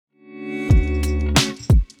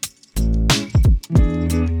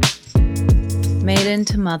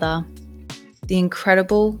into mother, the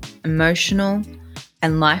incredible, emotional,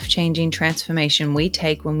 and life-changing transformation we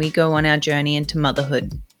take when we go on our journey into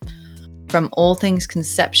motherhood. From all things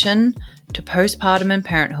conception to postpartum and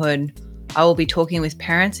parenthood, I will be talking with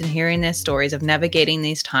parents and hearing their stories of navigating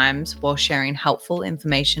these times while sharing helpful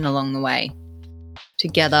information along the way.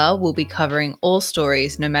 Together, we'll be covering all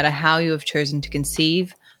stories, no matter how you have chosen to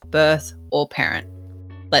conceive, birth, or parent.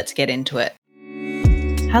 Let's get into it.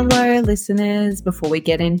 Hello, listeners. Before we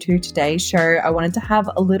get into today's show, I wanted to have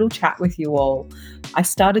a little chat with you all. I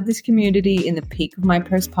started this community in the peak of my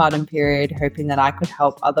postpartum period, hoping that I could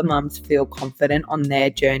help other mums feel confident on their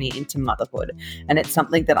journey into motherhood. And it's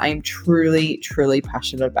something that I am truly, truly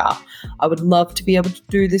passionate about. I would love to be able to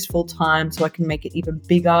do this full time so I can make it even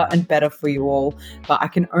bigger and better for you all. But I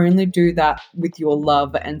can only do that with your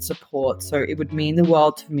love and support. So it would mean the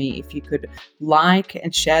world to me if you could like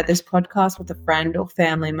and share this podcast with a friend or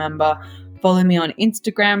family member. Follow me on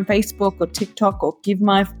Instagram, Facebook, or TikTok, or give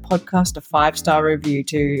my podcast a 5-star review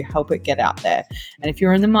to help it get out there. And if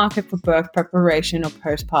you're in the market for birth preparation or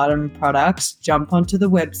postpartum products, jump onto the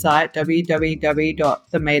website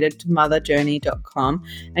www.themaidedtomotherjourney.com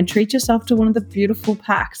and treat yourself to one of the beautiful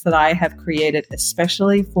packs that I have created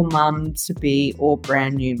especially for mums to be or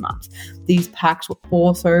brand new mums. These packs will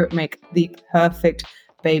also make the perfect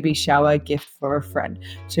baby shower gift for a friend.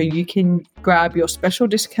 So you can grab your special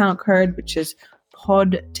discount code, which is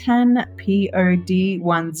POD10,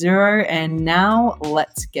 POD10. And now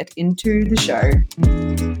let's get into the show.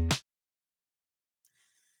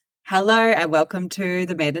 Hello and welcome to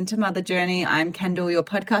the Maiden to Mother Journey. I'm Kendall, your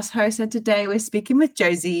podcast host, and today we're speaking with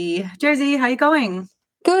Josi. Josi, how are you going?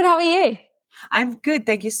 Good, how are you? I'm good.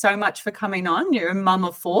 Thank you so much for coming on. You're a mum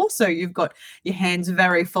of 4, so you've got your hands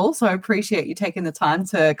very full. So I appreciate you taking the time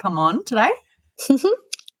to come on today.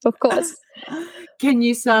 Of course. Can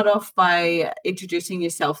you start off by introducing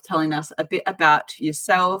yourself, telling us a bit about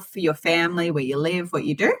yourself, your family, where you live, what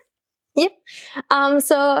you do? Yep.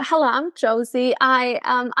 So hello, I'm Josi.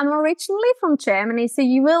 I'm originally from Germany, so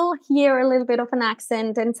you will hear a little bit of an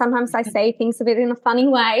accent, and sometimes I say things a bit in a funny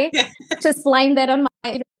way. Just blame that on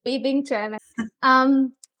my being German. So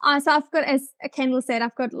I've got, as Kendall said,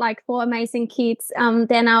 I've got like 4 amazing kids.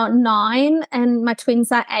 They're now 9, and my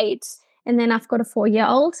twins are 8, and then I've got a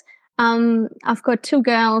 4-year-old. I've got 2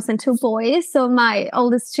 girls and 2 boys. So my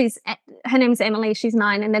oldest, her name is Emily, she's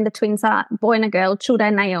 9, and then the twins are a boy and a girl, Judah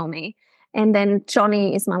and Naomi. And then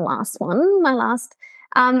Johnny is my last.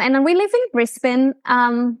 And we live in Brisbane.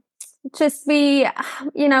 We're just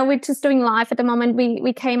doing life at the moment.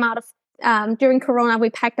 We came out of, during Corona,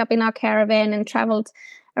 we packed up in our caravan and traveled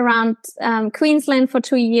around Queensland for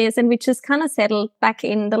 2 years. And we just kind of settled back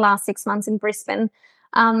in the last 6 months in Brisbane.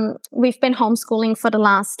 We've been homeschooling for the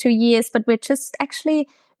last 2 years, but we're just actually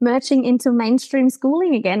merging into mainstream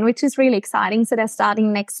schooling again, which is really exciting. So they're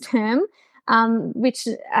starting next term, which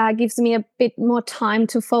gives me a bit more time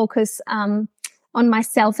to focus on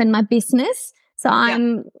myself and my business. So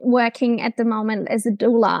I'm working at the moment as a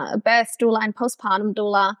doula, a birth doula and postpartum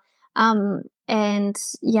doula.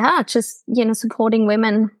 Supporting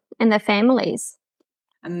women and their families.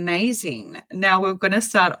 Amazing. Now we're going to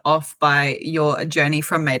start off by your journey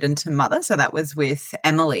from maiden to mother. So that was with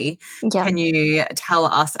Emily. Yeah. Can you tell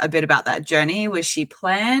us a bit about that journey? Was she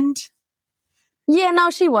planned? Yeah, no,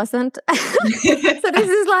 she wasn't. So this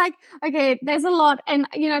is like, okay, there's a lot. And,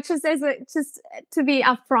 just to be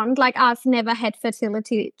upfront, like I've never had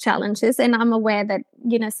fertility challenges, and I'm aware that,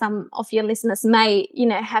 some of your listeners may,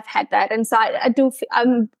 have had that. And so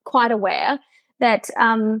I'm quite aware that,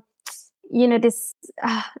 this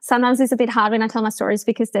sometimes it's a bit hard when I tell my stories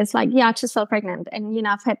because there's like, I just felt pregnant, and,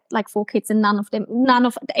 I've had like 4 kids, and none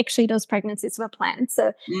of actually those pregnancies were planned.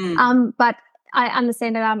 So, but I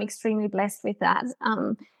understand that I'm extremely blessed with that.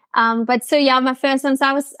 My first one, so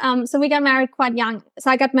I was, so we got married quite young. So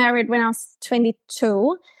I got married when I was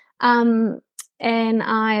 22, and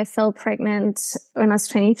I fell pregnant when I was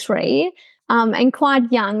 23. And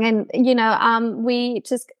quite young. And, we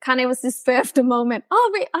just kind of, it was this birthday moment.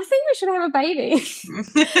 Oh, I think we should have a baby. So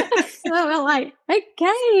we're like,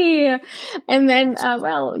 okay. And then,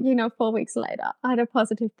 4 weeks later, I had a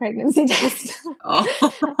positive pregnancy test.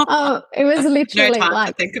 It was literally no time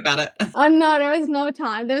to think about it. Oh, no, there was no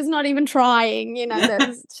time. There was not even trying,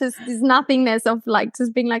 there's just this nothingness of like,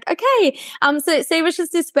 just being like, okay. So it was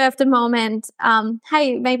just this birthday moment.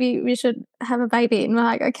 Hey, maybe we should have a baby. And we're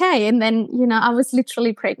like, okay. And then, I was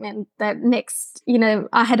literally pregnant that next,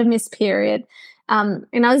 I had a missed period. And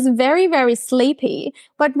I was very, very sleepy.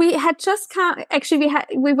 But we had just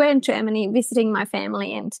we were in Germany visiting my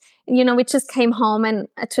family, and we just came home and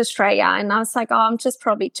to Australia, and I was like, oh, I'm just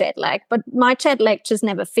probably jet lagged. But my jet lag just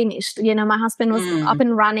never finished. My husband was up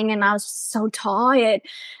and running, and I was so tired.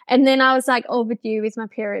 And then I was like overdue with my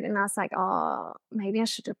period, and I was like, oh, maybe I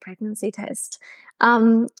should do a pregnancy test.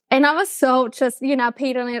 And I was so just,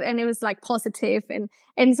 peed on it, and it was like positive.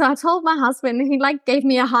 And so I told my husband, and he like gave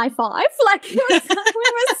me a high five. Like we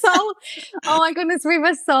were so, oh my goodness, we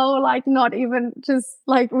were so like not even just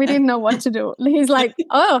like, we didn't know what to do. He's like,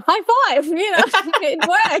 oh, high five, it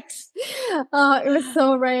worked. It was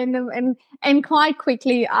so random. And quite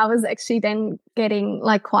quickly, I was actually then getting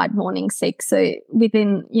like quite morning sick. So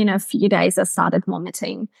within, a few days, I started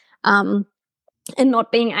vomiting. And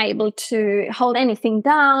not being able to hold anything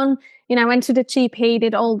down. I went to the GP,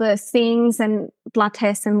 did all the things and blood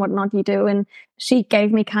tests and whatnot you do. And she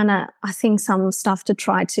gave me I think some stuff to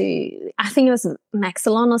try to, I think it was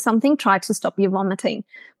Maxilon or something, try to stop you vomiting.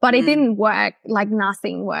 But it didn't work, like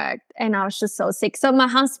nothing worked. And I was just so sick. So my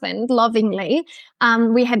husband, lovingly,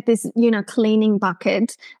 we had this, cleaning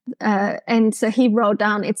bucket. And so he wrote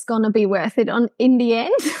down, it's going to be worth it in the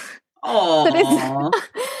end. Oh,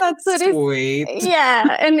 that's sweet.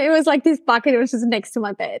 Yeah, and it was like this bucket. It was just next to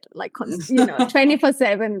my bed, like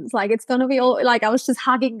 24/7. It's like it's gonna be all. Like I was just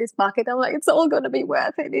hugging this bucket. I'm like, it's all gonna be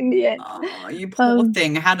worth it in the end. Oh, you poor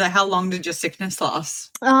thing. How long did your sickness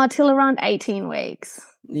last? Till around 18 weeks.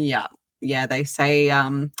 Yeah. They say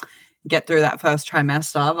get through that first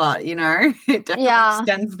trimester, but it definitely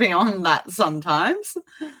extends beyond that sometimes.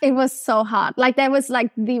 It was so hard. Like there was like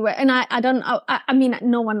and I don't know. I mean,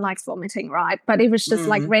 no one likes vomiting, right? But it was just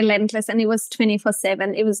like relentless, and it was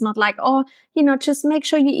 24/7. It was not like, oh, just make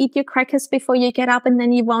sure you eat your crackers before you get up, and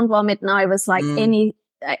then you won't vomit. No, it was like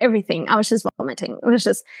everything. I was just vomiting. It was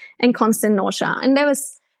just in constant nausea, and it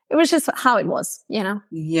was just how it was,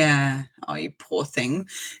 Yeah. Oh, you poor thing.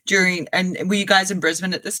 And were you guys in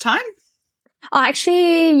Brisbane at this time? Oh,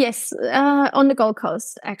 actually, yes. On the Gold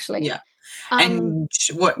Coast, actually. Yeah. And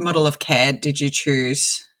what model of care did you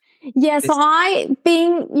choose? Yeah, so I,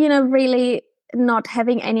 being, really not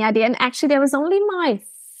having any idea. And actually, there was only my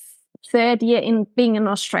third year in being in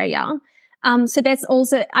Australia. So that's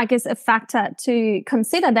also, I guess, a factor to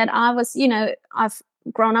consider that I was, I've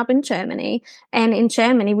grown up in Germany, and in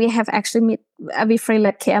Germany we have actually free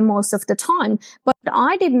lab care most of the time. But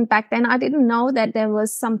I didn't back then. I didn't know that there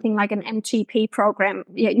was something like an MGP program,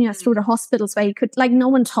 through the hospitals where you could, like, no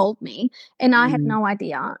one told me, and I had no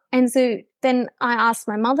idea. And so then I asked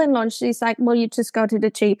my mother-in-law, and she's like, well, you just go to the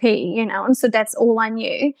GP, and so that's all I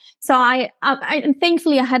knew. So I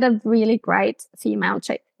thankfully I had a really great female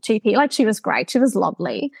GP. Like, she was great. She was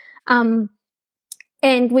lovely.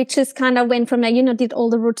 And we just kind of went from there, did all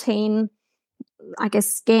the routine, I guess,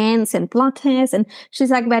 scans and blood tests. And she's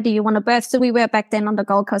like, where do you want to birth? So we were back then on the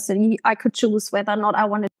Gold Coast, and I could choose whether or not I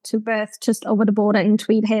wanted to birth just over the border in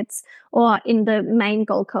Tweed Heads or in the main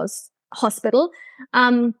Gold Coast hospital.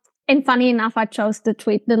 And funny enough, I chose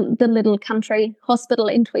the little country hospital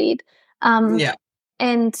in Tweed.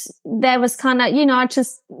 And there was kind of, I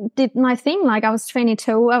just did my thing. Like, I was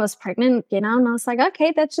 22, I was pregnant, and I was like,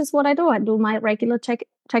 okay, that's just what I do. I do my regular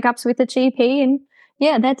checkups with the GP,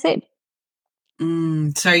 and that's it.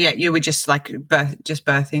 So you were just like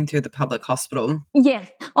birthing through the public hospital. Yeah.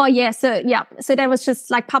 Oh yeah. So that was just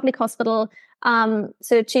like public hospital. So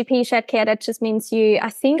GP shared care, that just means I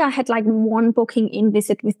think I had like one booking in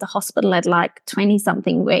visit with the hospital at like 20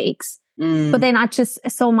 something weeks. But then I just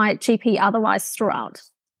saw my GP otherwise throughout.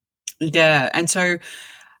 Yeah. And so,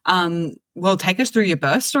 well, take us through your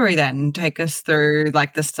birth story then. Take us through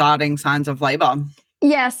like the starting signs of labor.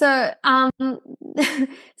 Yeah. So, so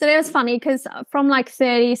that was funny because from like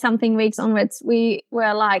 30 something weeks onwards, we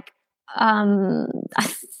were like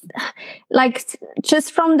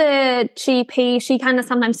just from the GP, she kind of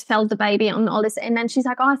sometimes felt the baby on all this. And then she's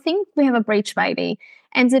like, oh, I think we have a breech baby.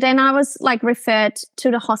 And so then I was like referred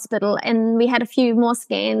to the hospital, and we had a few more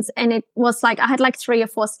scans, and it was like I had like 3 or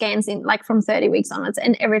 4 scans in like from 30 weeks onwards,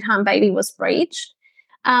 and every time baby was breech.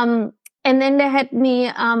 And then they had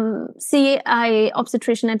me see a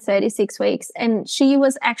obstetrician at 36 weeks, and she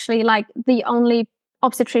was actually like the only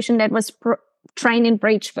obstetrician that was trained in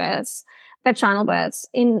breech births, vaginal births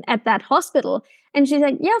at that hospital. And she's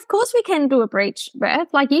like, yeah, of course we can do a breech birth.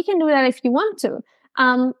 Like, you can do that if you want to.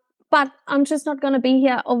 But I'm just not going to be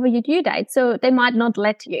here over your due date, so they might not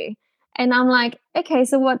let you. And I'm like, okay,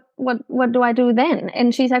 so what do I do then?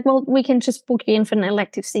 And she's like, well, we can just book you in for an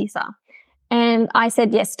elective Caesar. And I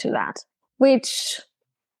said yes to that, which,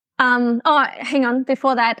 hang on,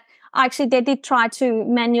 before that, Actually, they did try to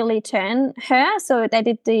manually turn her. So they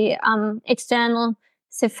did the external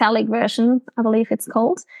cephalic version, I believe it's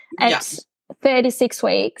called, at 36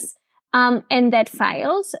 weeks. And that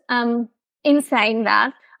failed. In saying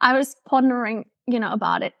that, I was pondering,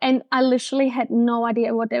 about it. And I literally had no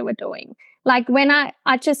idea what they were doing. Like when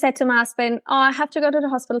I just said to my husband, I have to go to the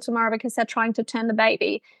hospital tomorrow because they're trying to turn the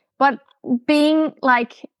baby. But being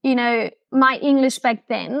like, my English back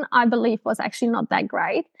then, I believe, was actually not that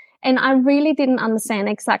great. And I really didn't understand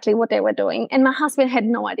exactly what they were doing. And my husband had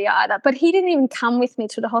no idea either. But he didn't even come with me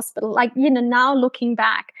to the hospital. Like, now looking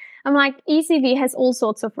back, I'm like, ECV has all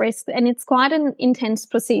sorts of risks. And it's quite an intense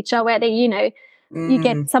procedure where they, you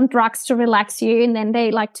get some drugs to relax you. And then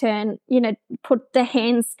they like turn, put their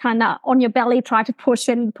hands kind of on your belly, try to push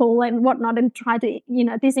and pull and whatnot and try to,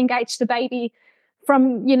 disengage the baby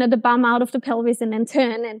from, the bum out of the pelvis and then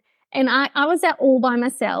turn. And I was there all by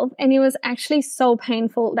myself, and it was actually so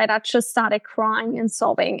painful that I just started crying and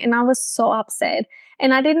sobbing, and I was so upset,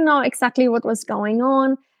 and I didn't know exactly what was going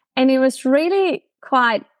on. And it was really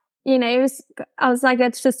quite, I was like,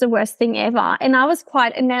 that's just the worst thing ever. And I was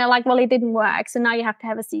quite, and they're like, well, it didn't work, so now you have to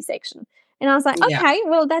have a C-section. And I was like, okay,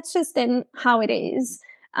 well, that's just then how it is.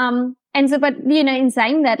 And so, but, in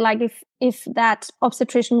saying that, like if that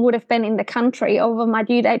obstetrician would have been in the country over my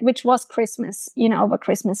due date, which was Christmas, over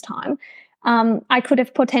Christmas time, I could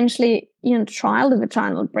have potentially, trialed a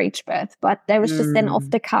vaginal breech birth, but that was just then off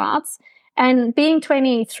the cards. And being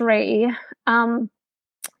 23,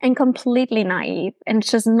 and completely naive and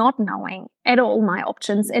just not knowing at all my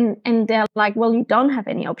options. And they're like, well, you don't have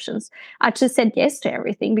any options. I just said yes to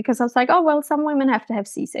everything because I was like, oh, well, some women have to have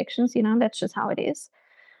C-sections, that's just how it is.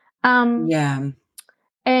 And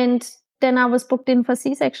then I was booked in for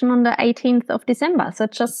C-section on the 18th of December. So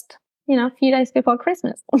just, a few days before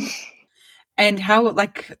Christmas. And how,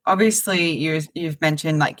 like, obviously you've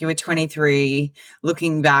mentioned like you were 23,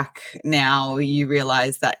 looking back now, you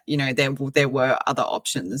realize that, there were other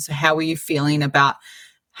options. How were you feeling about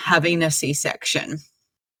having a C-section?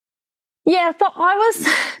 Yeah,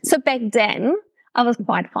 so back then I was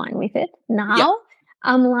quite fine with it. Now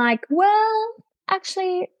I'm like, well,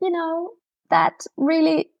 actually, that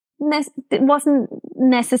really it wasn't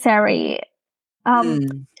necessary.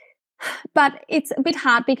 But it's a bit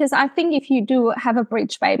hard because I think if you do have a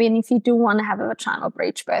breech baby and if you do want to have a vaginal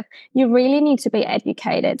breech birth, you really need to be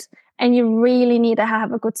educated and you really need to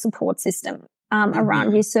have a good support system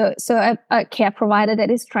around you. So a care provider that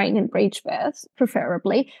is trained in breech births,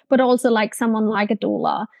 preferably, but also like someone like a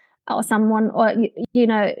doula or someone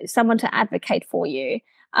to advocate for you.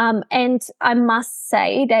 And I must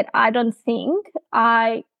say that I don't think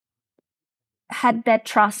I had that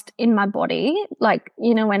trust in my body, like,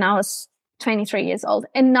 when I was 23 years old,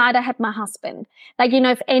 and neither had my husband. Like,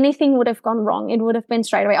 if anything would have gone wrong, it would have been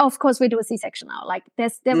straight away, oh, of course we do a C-section now. Like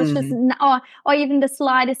there was just, or even the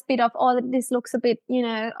slightest bit of, oh, this looks a bit,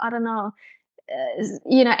 I don't know,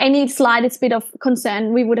 any slightest bit of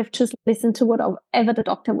concern, we would have just listened to whatever the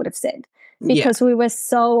doctor would have said because we were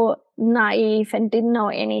so naive and didn't know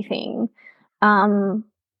anything. And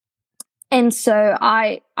so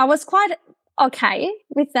I was quite okay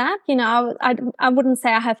with that. I wouldn't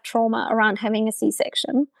say I have trauma around having a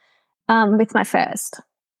C-section with my first.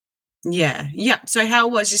 Yeah. So how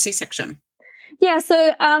was your C-section? Yeah.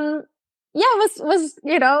 So it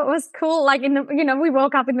was cool. Like we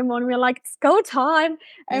woke up in the morning, we were like, it's go time.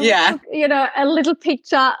 And we took, a little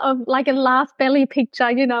picture of like a laugh belly picture,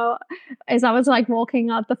 as I was like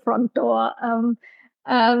walking out the front door.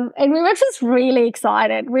 And we were just really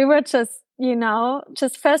excited. We were just,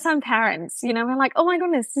 just first time parents, we're like, oh my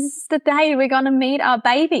goodness, this is the day we're going to meet our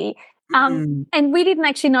baby. And we didn't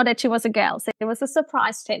actually know that she was a girl. So it was a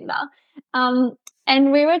surprise tender.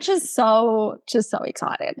 And we were just so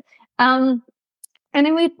excited. And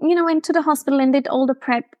then we, went to the hospital and did all the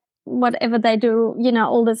prep, whatever they do,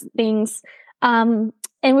 all those things. And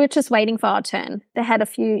we were just waiting for our turn. They had a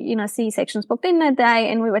few, C-sections booked in that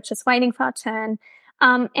day, and we were just waiting for our turn.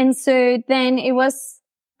 And so then it was,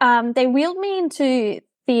 they wheeled me into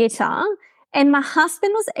theatre, and my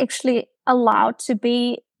husband was actually allowed to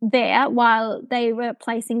be there while they were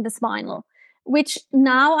placing the spinal, which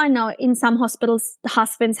now I know in some hospitals, the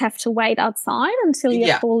husbands have to wait outside until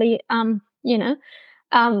you're fully, numb.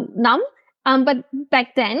 But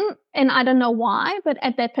back then, and I don't know why, but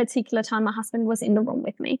at that particular time, my husband was in the room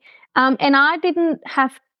with me. And I didn't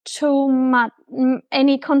have too much,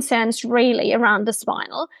 any concerns really around the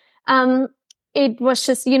spinal. It was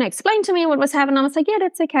just, explained to me what was happening. I was like, yeah,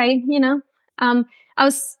 that's okay. I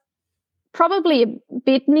was probably a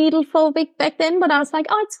bit needle phobic back then, but I was like,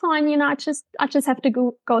 oh, it's fine. I just have to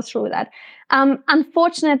go through that.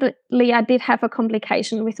 Unfortunately, I did have a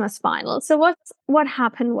complication with my spinal. So what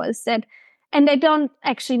happened was that, and they don't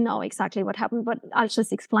actually know exactly what happened, but I'll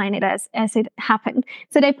just explain it as it happened.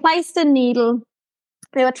 So they placed a needle.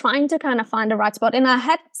 They were trying to kind of find the right spot. And I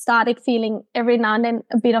had started feeling every now and then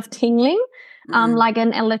a bit of tingling, like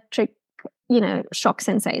an electric, shock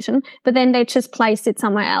sensation. But then they just placed it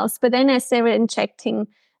somewhere else. But then as they were injecting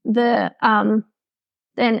the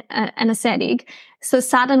anesthetic, so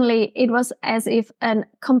suddenly it was as if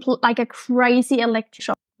like a crazy electric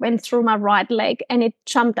shock went through my right leg and it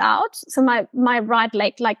jumped out. So my right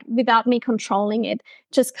leg, like without me controlling it,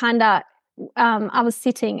 just kind of, I was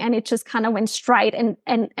sitting and it just kind of went straight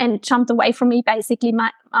and jumped away from me, basically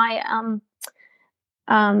my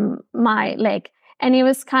leg. And it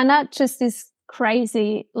was kind of just this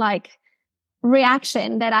crazy like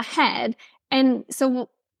reaction that I had. And so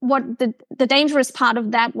what the dangerous part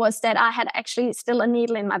of that was that I had actually still a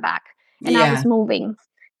needle in my back and I was moving.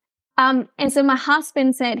 And so my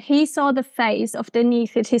husband said he saw the face of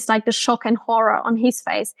underneath it, his like the shock and horror on his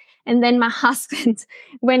face. And then my husband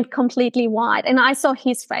went completely white and I saw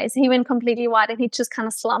his face. He went completely white and he just kind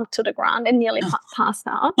of slumped to the ground and nearly passed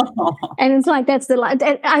out. And it's like, that's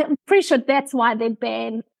I'm pretty sure that's why they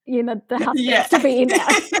ban, the husbands to be in there.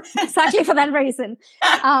 Exactly for that reason.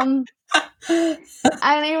 And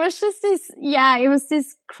it was just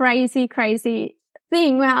this crazy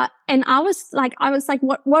thing where, and I was like,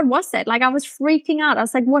 what was that? Like, I was freaking out. I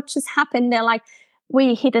was like, what just happened? They're like,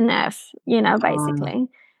 we hit a nerve, basically.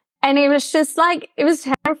 And it was just like, it was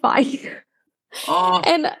terrifying.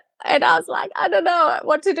 And I was like, I don't know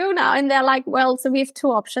what to do now. And they're like, well, so we have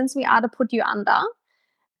two options. We either put you under,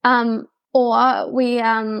 or we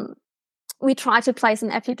try to place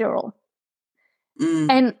an epidural.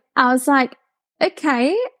 And I was like,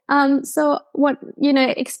 okay, so what,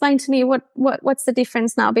 explain to me what's the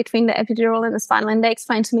difference now between the epidural and the spinal? And they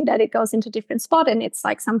explained to me that it goes into a different spot and it's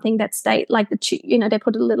like something that like they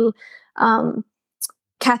put a little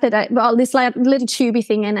catheter, well, this like little tubey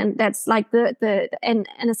thing in, and that's like the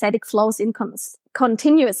anesthetic flows in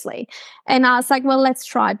continuously. And I was like, well, let's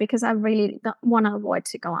try, because I really want to avoid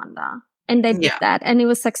to go under. And they did that, and it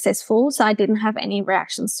was successful. So I didn't have any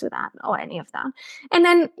reactions to that or any of that. And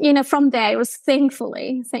then, from there, it was thankful.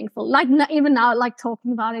 Like even now, like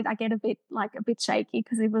talking about it, I get a bit shaky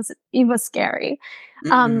because it was scary.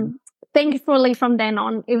 Thankfully, from then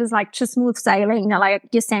on, it was like just smooth sailing, like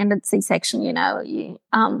your standard C-section. You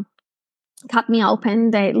cut me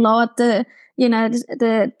open. They lowered the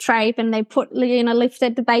drape, and they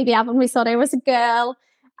lifted the baby up, and we saw there was a girl.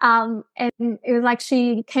 And it was like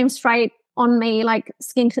she came straight on me, like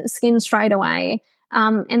skin to skin straight away.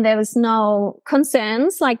 And there was no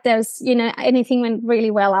concerns. Like there's, anything went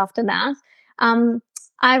really well after that.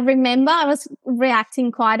 I remember I was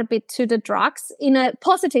reacting quite a bit to the drugs in a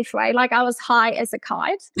positive way. Like I was high as a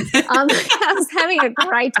kite. I was having a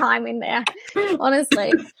great time in there,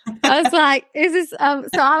 honestly. I was like, is this,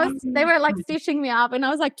 they were like stitching me up and I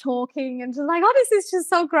was like talking and just like, oh, this is just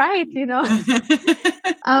so great,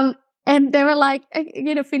 And they were like,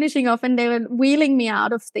 finishing off, and they were wheeling me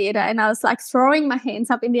out of theatre, and I was like throwing my hands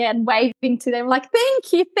up in the air and waving to them like,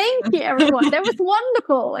 thank you, everyone. That was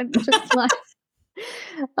wonderful. And just like,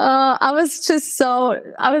 I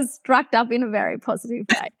was drugged up in a very positive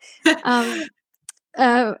way.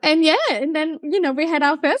 And then we had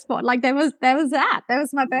our firstborn. Like that was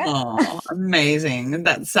my birth. Oh, amazing!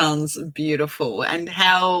 That sounds beautiful. And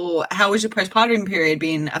how was your postpartum period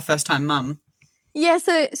being a first time mum? Yeah,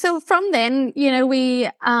 so from then, we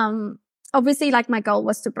obviously, like, my goal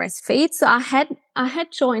was to breastfeed. So I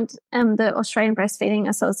had joined the Australian Breastfeeding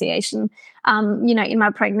Association, in my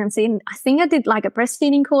pregnancy. And I think I did like a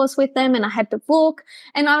breastfeeding course with them, and I had the book.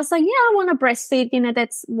 And I was like, yeah, I want to breastfeed.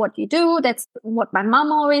 That's what you do. That's what my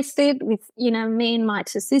mum always did with, me and my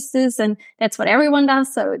two sisters. And that's what everyone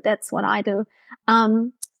does. So that's what I do.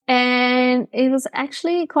 And it was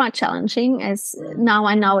actually quite challenging, as now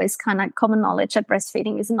I know is kind of common knowledge that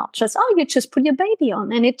breastfeeding is not just, you just put your baby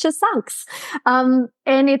on and it just sucks. And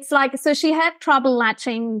it's like, so she had trouble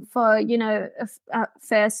latching for,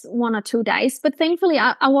 first 1 or 2 days. But thankfully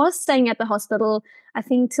I was staying at the hospital, I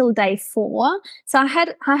think, till day 4. So I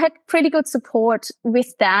had pretty good support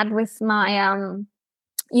with that, with my,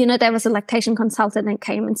 there was a lactation consultant that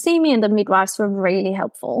came and see me, and the midwives were really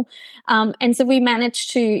helpful. And so we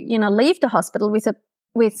managed to, leave the hospital with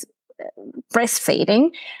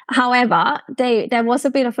breastfeeding. However, there was a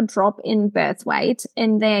bit of a drop in birth weight,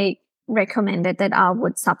 and they recommended that I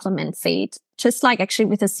would supplement feed, just like actually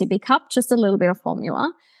with a sippy cup, just a little bit of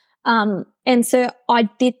formula. And so I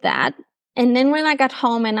did that. And then when I got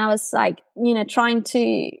home and I was like, trying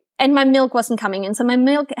to, and my milk wasn't coming in. So my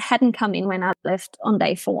milk hadn't come in when I left on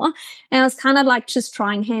day 4. And I was kind of like just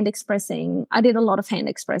trying hand expressing. I did a lot of hand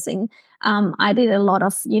expressing. I did a lot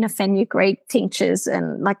of, fenugreek tinctures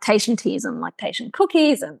and lactation teas and lactation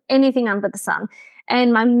cookies and anything under the sun.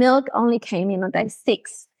 And my milk only came in on day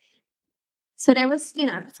 6. So there was,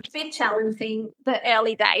 a bit challenging the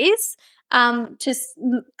early days, just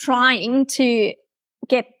trying to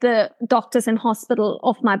get the doctors and hospital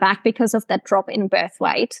off my back because of that drop in birth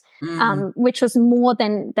weight, which was more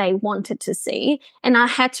than they wanted to see. And I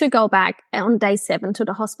had to go back on day 7 to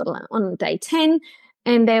the hospital on day 10,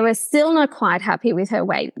 and they were still not quite happy with her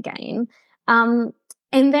weight gain.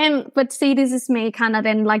 And then, but see, this is me kind of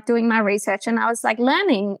then like doing my research, and I was like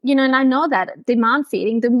learning, and I know that demand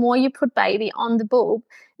feeding, the more you put baby on the boob,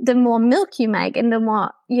 the more milk you make and the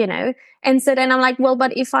more, and so then I'm like, well,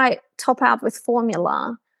 but if I top out with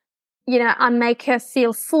formula, I make her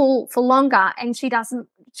feel full for longer, and she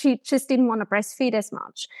just didn't want to breastfeed as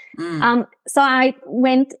much. So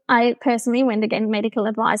I personally went against medical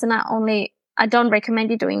advice, and I don't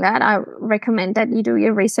recommend you doing that. I recommend that you do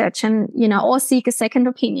your research and, or seek a second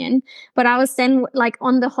opinion. But I was then like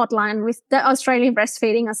on the hotline with the Australian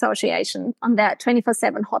Breastfeeding Association on their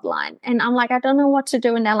 24/7 hotline. And I'm like, I don't know what to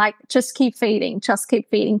do. And they're like, just keep feeding, just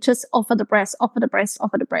offer the breast, offer the breast,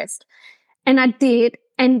 offer the breast. And I did.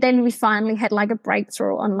 And then we finally had like a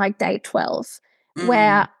breakthrough on like day 12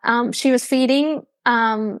 where she was feeding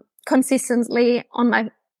consistently on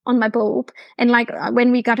my boob, and like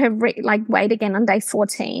when we got her weight again on day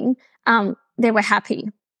 14, they were happy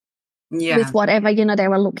with whatever they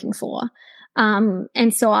were looking for,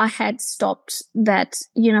 and so I had stopped that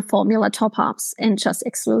formula top ups and just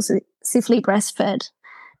exclusively breastfed.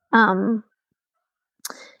 But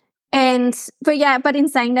in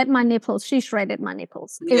saying that, my nipples, she shredded my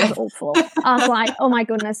nipples. It was awful. I was like, oh my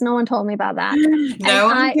goodness, no one told me about that. No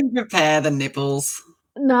one can prepare the nipples.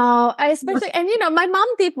 No, especially, and my mum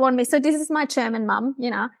did warn me. So this is my German mum,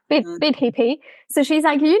 bit hippie. So she's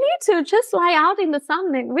like, you need to just lie out in the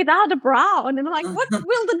sun without a bra. And I'm like, what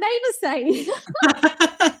will the neighbors say?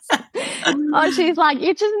 Oh, she's like,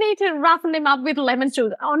 you just need to roughen them up with lemon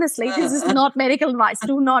juice. Honestly, this is not medical advice.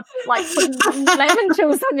 Do not put lemon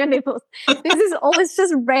juice on your nipples. This is always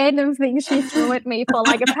just random things she threw at me for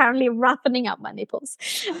apparently roughening up my nipples.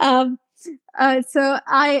 So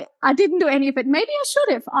I didn't do any of it. Maybe I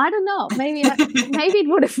should have. I don't know. Maybe it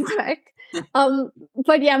would have worked.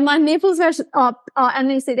 But yeah, my nipples were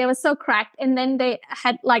and you see they were so cracked, and then they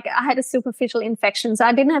had I had a superficial infection. So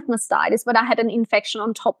I didn't have mastitis, but I had an infection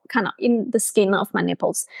on top, kind of in the skin of my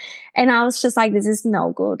nipples. And I was just like, this is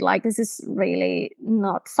no good. This is really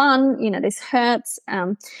not fun. This hurts.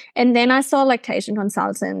 And then I saw a lactation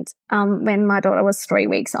consultant when my daughter was 3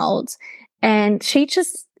 weeks old. And she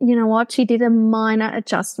just, she did a minor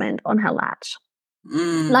adjustment on her latch.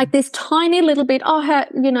 This tiny little bit, her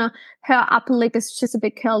upper lip is just a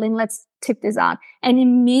bit curled in, let's tip this out. And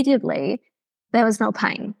immediately there was no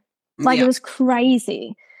pain. It was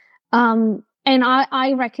crazy. And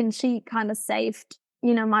I reckon she kind of saved,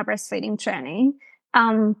 my breastfeeding journey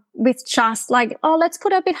with just let's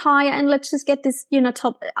put her a bit higher and let's just get this,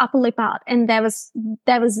 upper lip out. And there was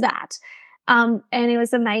that. And it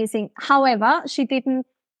was amazing. However, she didn't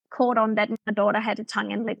caught on that my daughter had a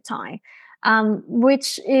tongue and lip tie,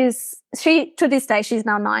 which is, to this day, she's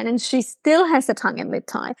now 9 and she still has a tongue and lip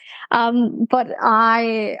tie. But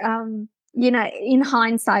I, in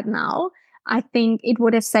hindsight now, I think it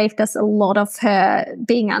would have saved us a lot of her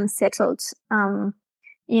being unsettled.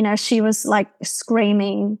 She was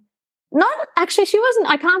screaming. Not actually, she wasn't.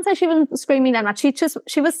 I can't say she wasn't screaming that much.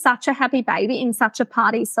 She was such a happy baby and such a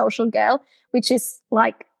party social girl, which is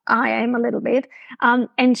I am a little bit.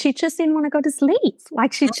 And she just didn't want to go to sleep.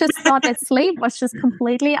 She just thought that sleep was just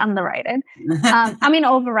completely underrated.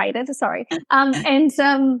 Overrated. Sorry.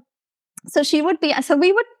 So she would be. So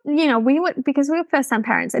we would because we were first-time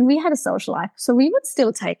parents and we had a social life. So we would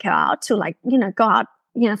still take her out to go out,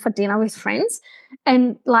 for dinner with friends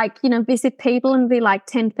and visit people and be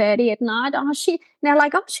 10:30 at night. She's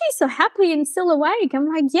so happy and still awake. I'm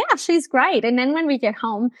like, yeah, she's great. And then when we get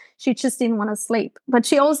home, she just didn't want to sleep. But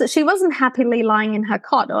she wasn't happily lying in her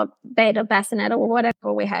cot or bed or bassinet or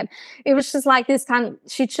whatever we had. It was just this kind,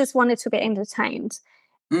 she just wanted to be entertained.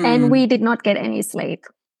 And we did not get any sleep.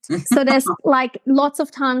 So there's lots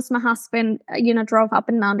of times my husband, drove up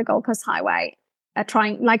and down the Gold Coast Highway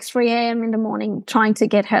trying 3 a.m. in the morning, trying to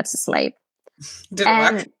get her to sleep. Did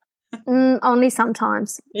it work? Only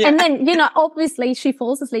sometimes. Yeah. And then, obviously she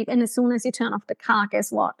falls asleep, and as soon as you turn off the car,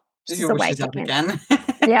 guess what? She's awake again.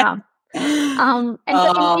 Yeah. And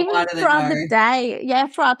so even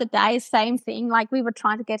throughout the day, same thing. Like we were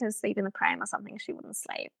trying to get her to sleep in the pram or something, she wouldn't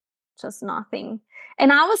sleep, just nothing.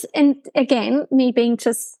 And again, me being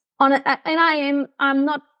just on it, and I'm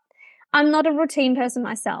not a routine person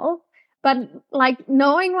myself, but like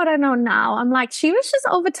knowing what I know now, I'm like, she was just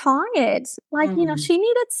overtired. Like, she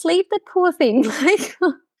needed sleep, that poor thing. Like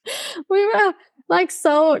we were like,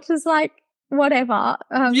 so just like, whatever.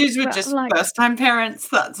 You were just like, first-time parents,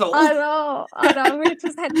 that's all. I know. We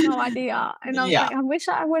just had no idea. And I was like, I wish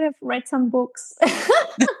I would have read some books.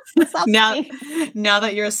 Now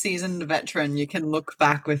that you're a seasoned veteran, you can look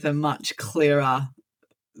back with a much clearer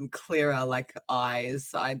like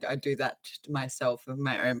eyes. I do that myself with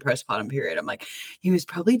my own postpartum period. I'm like, he was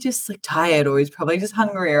probably just like tired, or he's probably just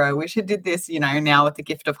hungry, or I wish I did this. Now with the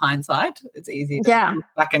gift of hindsight, it's easy to look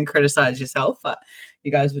back and criticize yourself, but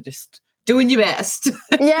you guys were just doing your best.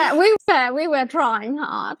 Yeah, we were trying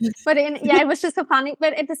hard, but it was just so funny.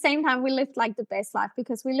 But at the same time, we lived like the best life,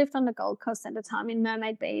 because we lived on the Gold Coast at the time in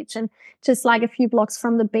Mermaid Beach, and just like a few blocks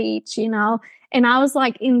from the beach, and I was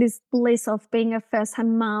like in this bliss of being a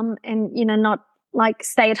first-time mom, and not like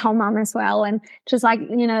stay-at-home mom as well, and just like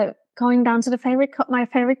going down to my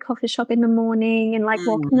favorite coffee shop in the morning, and like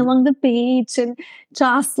walking along the beach, and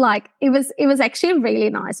just like it was actually a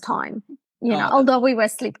really nice time. Although we were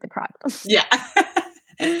sleep deprived. Yeah.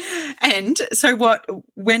 And so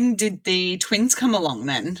when did the twins come along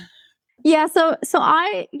then? Yeah, so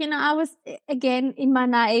I was again in my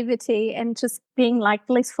naivety and just being like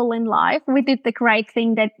blissful in life. We did the great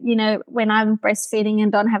thing that, when I'm breastfeeding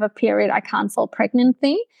and don't have a period, I can't fall pregnant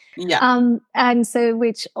thing. Yeah. And so,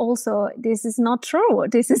 which also, this is not true.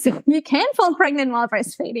 This is, you can fall pregnant while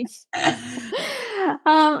breastfeeding.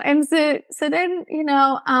 And so then,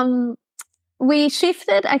 we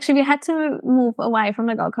shifted. Actually, we had to move away from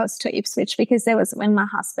the Gold Coast to Ipswich, because there was where my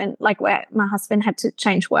husband had to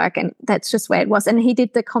change work, and that's just where it was. And he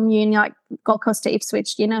did the commune, like Gold Coast to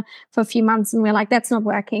Ipswich, for a few months, and we're like, that's not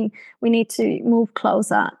working. We need to move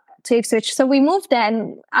closer to Ipswich. So we moved there,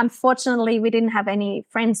 and unfortunately, we didn't have any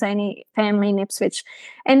friends or any family in Ipswich.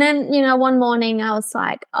 And then, one morning I was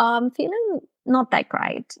like, I'm feeling not that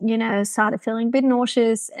great, started feeling a bit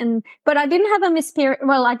nauseous, but I didn't have a missed period.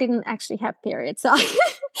 Well, I didn't actually have periods, so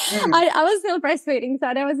I was still breastfeeding,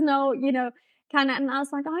 so there was no, and I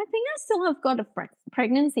was like, I think I still have got a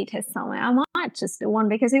pregnancy test somewhere. I might just do one,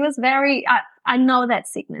 because it was I know that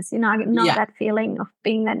sickness, I know that feeling of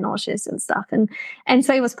being that nauseous and stuff, and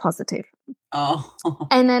so it was positive. Oh,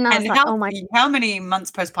 and then I was like, how many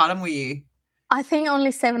months postpartum were you? I think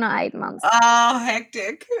only 7 or 8 months. Oh,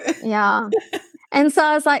 hectic. Yeah. And so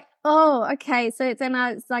I was like, oh, okay. So then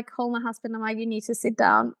I was like, call my husband. I'm like, you need to sit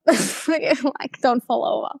down. Like, don't fall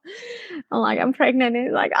over. I'm like, I'm pregnant. And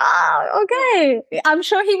he's like, oh, okay. I'm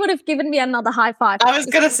sure he would have given me another high five. I was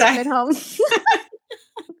going to say. At home. He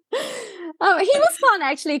was fun,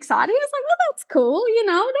 actually excited. He was like, well, that's cool.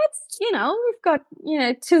 We've got,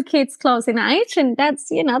 2 kids close in age, and that's,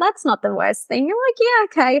 that's not the worst thing. I'm like, yeah,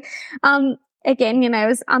 okay. Again, it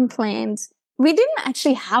was unplanned. We didn't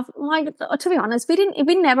actually have, like, to be honest,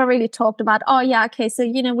 we never really talked about, oh yeah, okay, so,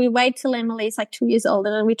 we wait till Emily's like 2 years old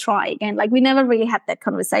and then we try again. Like, we never really had that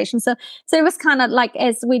conversation. So it was kind of like,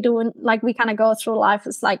 as we do, like, we kind of go through life,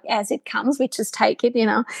 it's like, as it comes, we just take it,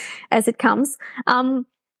 as it comes.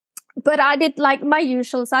 But I did like my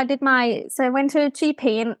usual. So I went to a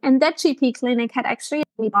GP, and that GP clinic had actually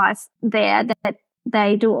a midwife there that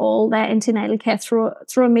they do all their antenatal care through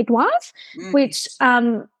a midwife, which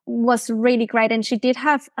was really great. And she did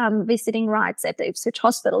have visiting rights at the Ipswich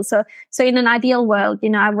Hospital. So in an ideal world,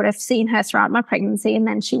 I would have seen her throughout my pregnancy, and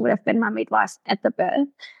then she would have been my midwife at the birth.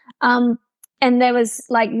 And there was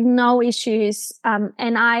like no issues.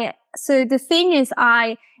 So the thing is,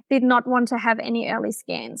 I did not want to have any early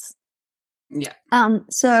scans. Yeah.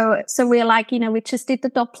 So we're like, we just did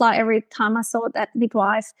the Doppler every time I saw that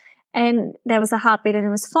midwife, and there was a heartbeat and it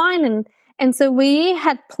was fine. And so we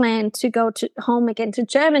had planned to go home again to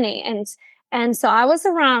Germany. And so I was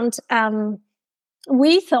around,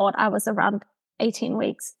 we thought I was around 18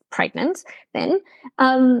 weeks pregnant then.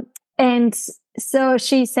 And so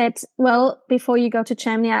she said, well, before you go to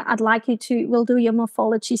Germany, I'd like we'll do your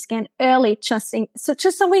morphology scan early, just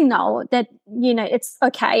so we know that, it's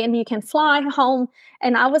okay and you can fly home.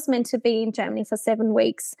 And I was meant to be in Germany for 7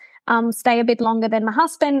 weeks, stay a bit longer than my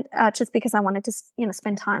husband, just because I wanted to,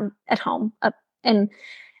 spend time at home. And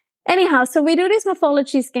anyhow, so we do this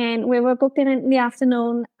morphology scan. We were booked in the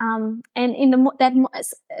afternoon, and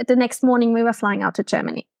the next morning we were flying out to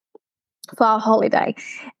Germany for our holiday.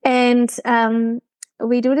 And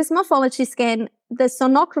we do this morphology scan. The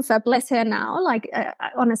sonographer, bless her now, like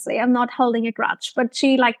honestly, I'm not holding a grudge, but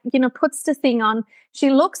she like, puts the thing on. She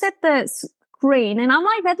looks at the screen and I'm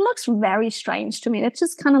like, that looks very strange to me. That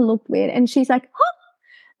just kind of looked weird. And she's like, oh,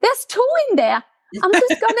 there's 2 in there. I'm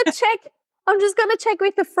just going to check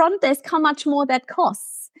with the front desk how much more that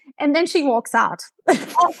costs. And then she walks out.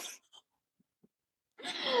 Oh.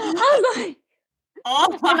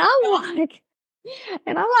 I was like,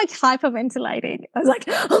 and I'm like hyperventilating. I was like,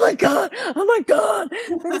 oh my God,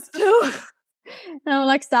 there's 2. And I'm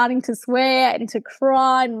like starting to swear and to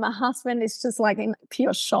cry. And my husband is just like in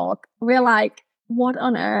pure shock. We're like, what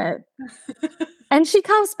on earth? And she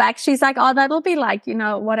comes back. She's like, oh, that'll be like,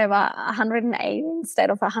 whatever, 108 instead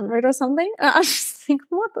of 100 or something. And I just think,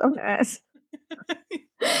 what on earth?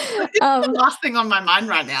 It's the last thing on my mind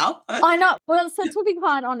right now. I know. Well, so to be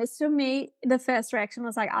quite honest, to me, the first reaction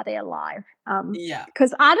was like, are they alive?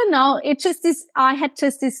 Because I don't know. It just this. I had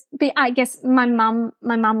just this. I guess my mum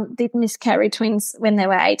did miscarry twins when they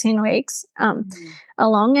were 18 weeks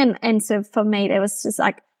along, and so for me, there was just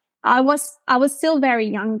like I was still very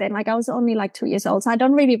young then. Like I was only like 2 years old, so I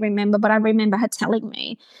don't really remember, but I remember her telling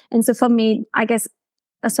me. And so for me, I guess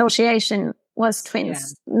association was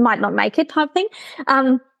twins might not make it type thing.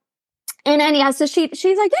 And anyhow, so she's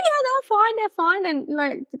like, yeah, they're fine. And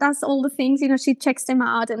like, that's all the things, she checks them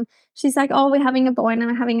out and she's like, oh, we're having a boy and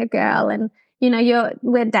I'm having a girl. And,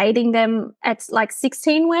 we're dating them at like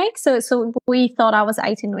 16 weeks. So we thought I was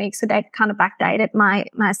 18 weeks. So they kind of backdated my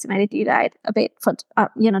estimated due date a bit for,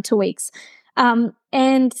 2 weeks.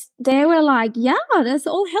 And they were like, yeah, that's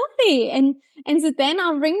all healthy. And so then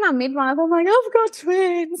I'll ring my midwife. I'm like, I've got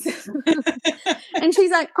twins. And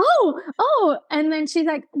she's like, oh. And then she's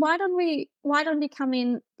like, why don't we come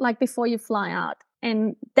in like before you fly out?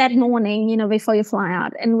 And that morning, before you fly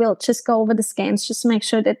out, and we'll just go over the scans, just make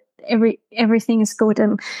sure that everything is good.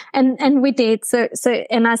 And we did. So,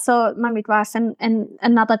 and I saw my midwife and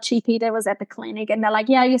another GP that was at the clinic, and they're like,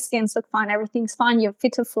 yeah, your scans look fine. Everything's fine. You're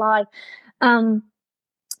fit to fly.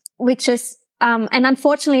 Which is, and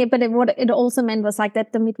unfortunately, but what it also meant was like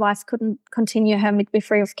that the midwife couldn't continue her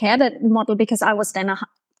midwifery of care, that model, because I was then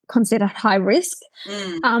considered high risk.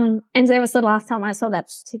 And that was the last time I saw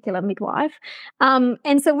that particular midwife.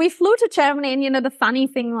 And so we flew to Germany, and, the funny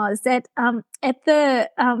thing was that, at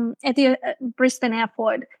the Brisbane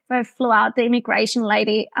airport where I flew out, the immigration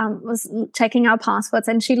lady, was checking our passports,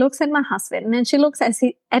 and she looks at my husband, and then she looks at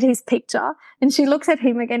his picture, and she looks at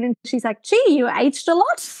him again, and she's like, gee, you aged a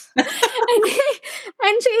lot.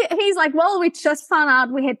 He's like, well, we just found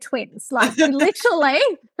out we had twins. Like we're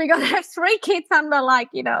going to have 3 kids under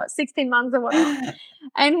 16 months or whatever.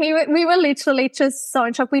 And we were literally just so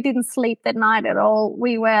in shock. We didn't sleep that night at all.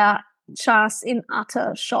 We were just in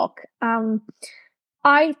utter shock.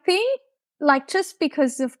 I think just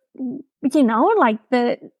because of,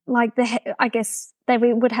 I guess they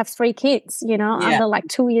would have 3 kids, under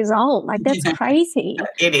 2 years old. Like that's crazy.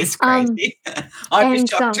 It is crazy. I was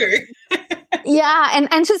shocked too. Yeah,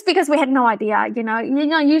 and just because we had no idea,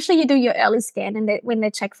 usually you do your early scan and when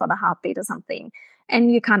they check for the heartbeat or something,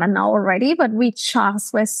 and you kind of know already, but we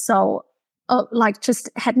just were so just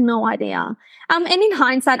had no idea. And in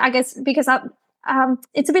hindsight, I guess because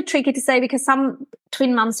it's a bit tricky to say, because some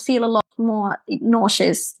twin mums feel a lot more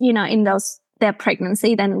nauseous, in their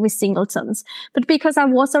pregnancy than with singletons. But because I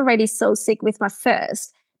was already so sick with my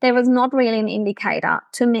first, there was not really an indicator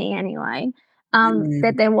to me anyway,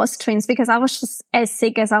 that there was twins, because I was just as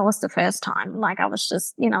sick as I was the first time. Like I was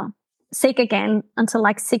just, sick again until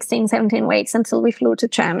 16, 17 weeks until we flew to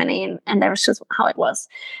Germany, and that was just how it was.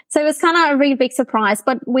 So it was kind of a really big surprise,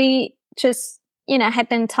 but we just, had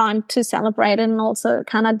then time to celebrate it, and also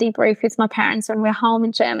kind of debrief with my parents when we're home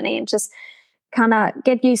in Germany, and just kind of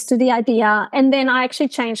get used to the idea. And then I actually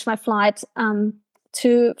changed my flight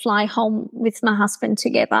to fly home with my husband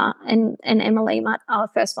together and Emily, our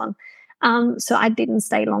first one. So I didn't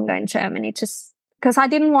stay longer in Germany, just because I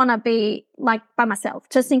didn't want to be by myself,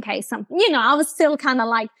 just in case something, I was still kind of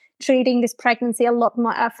treating this pregnancy a lot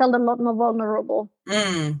more. I felt a lot more vulnerable.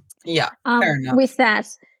 Yeah, fair enough. With that.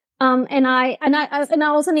 And I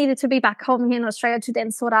also needed to be back home here in Australia to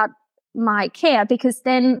then sort out my care, because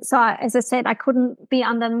then, as I said, I couldn't be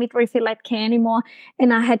under midwifery-led care anymore,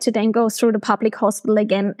 and I had to then go through the public hospital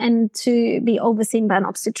again and to be overseen by an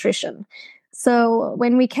obstetrician. So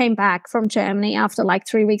when we came back from Germany after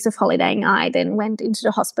 3 weeks of holidaying, I then went into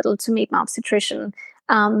the hospital to meet my obstetrician.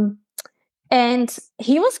 And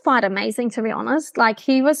he was quite amazing, to be honest.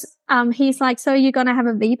 He's like, so you're going to have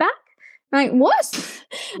a VBAC? I'm like, what?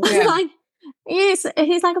 Yeah. I was like, yes.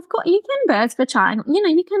 He's like, of course, you can birth vaginal.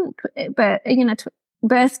 You can birth,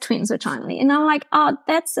 birth twins vaginally. And I'm like, oh,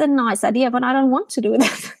 that's a nice idea, but I don't want to do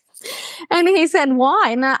that. And he said, why?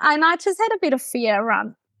 And I just had a bit of fear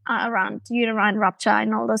around uterine rupture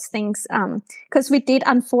and all those things. Because we did,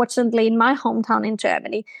 unfortunately, in my hometown in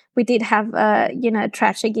Germany, we did have a,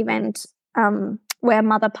 tragic event where a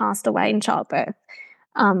mother passed away in childbirth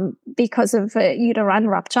because of uterine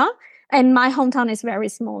rupture. And my hometown is very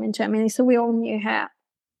small in Germany, so we all knew her.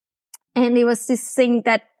 And it was this thing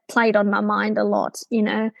that played on my mind a lot,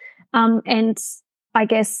 and I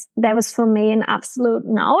guess that was for me an absolute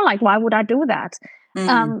no, like, why would I do that?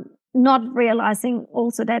 Not realizing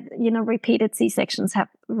also that, repeated C-sections have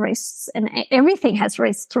risks, and everything has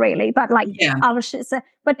risks really. But I was just,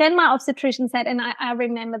 but then my obstetrician said, and I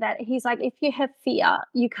remember that, he's like, if you have fear,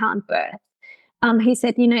 you can't birth. He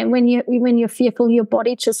said, when you're fearful, your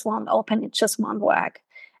body just won't open, it just won't work.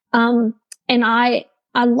 And I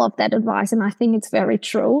love that advice, and I think it's very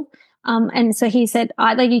true. And so he said,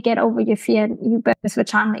 either you get over your fear and you birth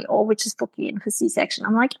vaginally, or we just book you in for C-section.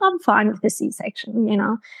 I'm like, I'm fine with the C-section,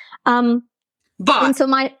 But and so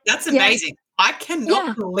that's amazing. I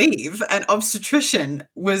cannot believe an obstetrician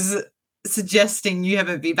was suggesting you have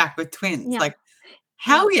a VBAC with twins. Yeah. Like,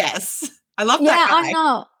 hell yes. I love that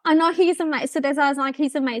guy. I know he's amazing. So I was like,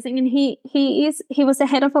 he's amazing. And he was the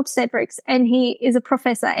head of obstetrics, and he is a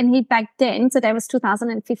professor. And he, back then, so that was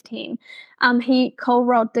 2015, he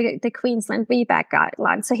co-wrote the Queensland VBAC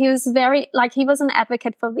guidelines. So he was he was an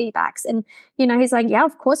advocate for VBACs. And, he's like, yeah,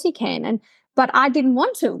 of course you can. But I didn't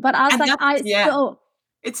want to. But I was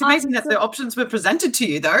it's amazing that the options were presented to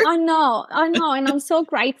you, though. I know. And I'm so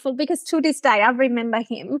grateful, because to this day, I remember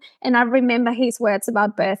him, and I remember his words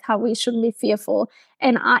about birth, how we shouldn't be fearful.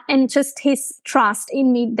 And just his trust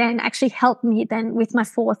in me then actually helped me then with my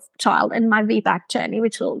fourth child and my VBAC journey,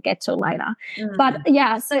 which we'll get to later. But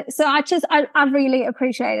yeah, so I really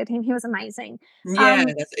appreciated him. He was amazing. Yeah,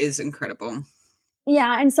 that is incredible.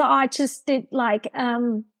 Yeah. And so I just did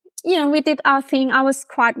we did our thing. I was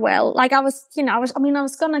quite well. I was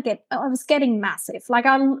getting massive.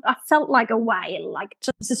 I felt like a whale, like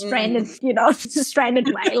just a stranded,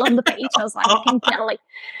 whale on the beach. I was like, I can tell.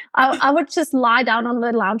 I would just lie down on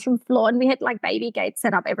the lounge room floor, and we had baby gates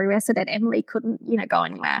set up everywhere so that Emily couldn't, go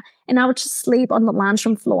anywhere. And I would just sleep on the lounge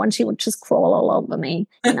room floor, and she would just crawl all over me,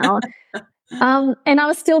 And I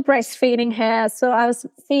was still breastfeeding her. So I was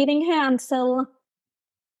feeding her until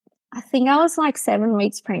I think I was 7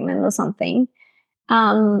 weeks pregnant or something.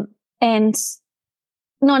 And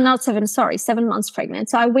no, not 7, sorry, 7 months pregnant.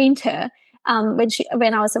 So I weaned her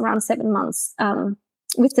when I was around 7 months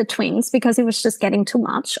with the twins, because it was just getting too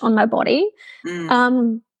much on my body.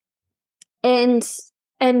 And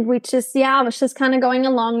we just, I was just kind of going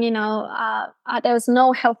along, there was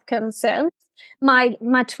no health concerns. My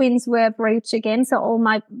twins were breech again, so all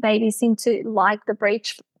my babies seemed to like the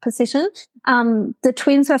breech position. The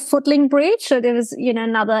twins were footling breech, so there was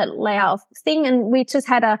another layer of thing, and we just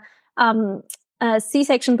had a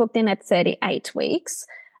C-section booked in at 38 weeks.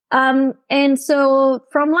 And so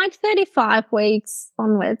from 35 weeks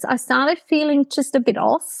onwards, I started feeling just a bit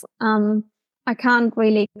off. I can't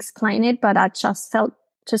really explain it, but I just felt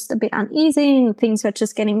just a bit uneasy, and things were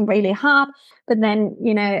just getting really hard. But then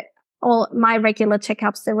all my regular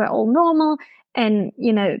checkups, they were all normal. And,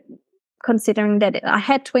 considering that I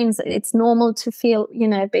had twins, it's normal to feel,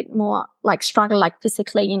 a bit more struggle,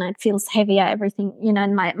 physically, it feels heavier, everything,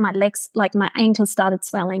 and my legs, my ankles started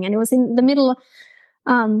swelling. And it was in the middle,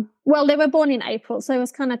 they were born in April. So it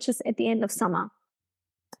was kind of just at the end of summer.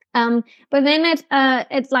 But then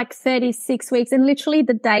at 36 weeks, and literally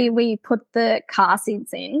the day we put the car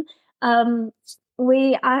seats in,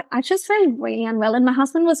 I just felt really unwell, and my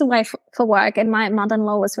husband was away for work, and my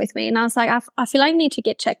mother-in-law was with me, and I was like, I feel like I need to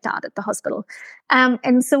get checked out at the hospital.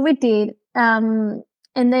 And so we did, and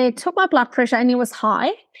they took my blood pressure, and it was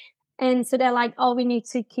high. And so they're like, oh, we need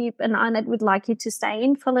to keep an eye on it. We'd like you to stay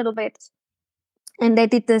in for a little bit. And they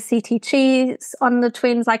did the CTGs on the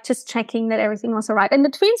twins, just checking that everything was all right. And the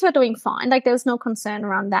twins were doing fine. There was no concern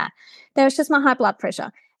around that. There was just my high blood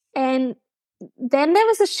pressure. And then there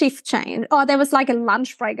was a shift change, or there was a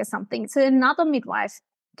lunch break or something. So another midwife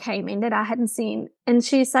came in that I hadn't seen, and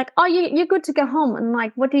she's like, oh, you're good to go home. And I'm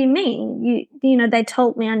like, what do you mean? They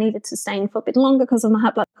told me I needed to stay in for a bit longer because of my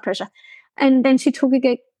high blood pressure. And then she took it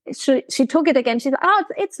again. She took it again. She's like, oh,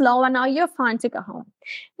 it's lower now. You're fine to go home.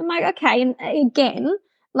 I'm like, okay. And again,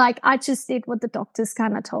 I just did what the doctors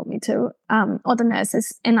kind of told me to, or the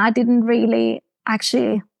nurses, and I didn't really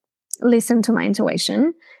actually listen to my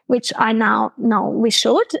intuition, which I now know we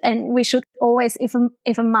should. And we should always, if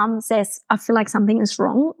a mum says, I feel like something is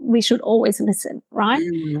wrong, we should always listen, right?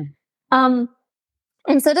 And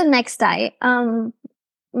so the next day,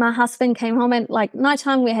 my husband came home and like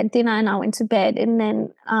nighttime we had dinner and I went to bed, and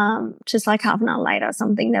then just like half an hour later or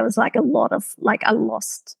something, there was like a lot of like I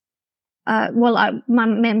lost my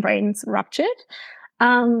membranes ruptured,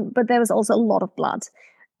 but there was also a lot of blood,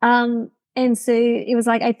 and so it was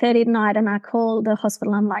like 8:30 at night, and I called the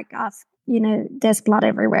hospital. I'm like, there's blood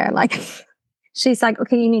everywhere. Like, she's like,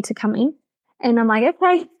 okay, you need to come in, and I'm like,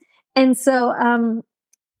 okay, and so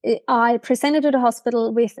I presented to the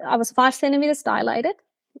hospital I was 5 centimeters dilated.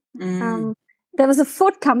 There was a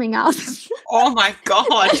foot coming out. Oh my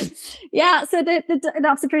God. Yeah. So the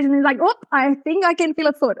obstetrician is like, oh, I think I can feel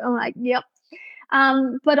a foot. I'm like, yep.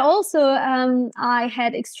 But also I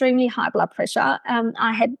had extremely high blood pressure.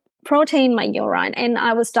 I had protein in my urine, and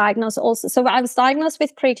I was diagnosed also. So I was diagnosed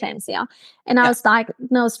with preeclampsia, and I was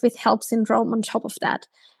diagnosed with Hellp syndrome on top of that.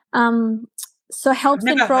 So Hellp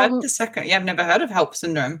syndrome. I've never heard of Hellp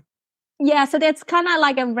syndrome. Yeah, so that's kind of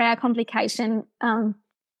like a rare complication.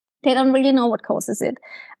 They don't really know what causes it,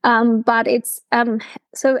 but it's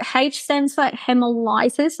so H stands for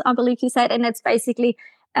hemolysis, I believe you said, and it's basically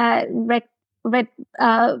red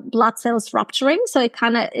blood cells rupturing. So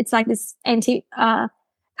it's like this kind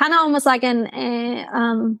of almost like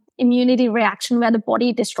an immunity reaction where the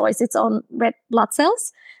body destroys its own red blood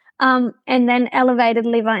cells, and then elevated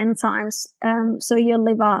liver enzymes. So your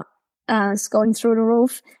liver is going through the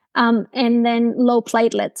roof. And then low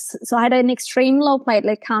platelets. So I had an extreme low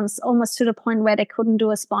platelet counts, almost to the point where they couldn't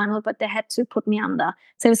do a spinal, but they had to put me under.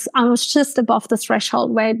 So I was just above the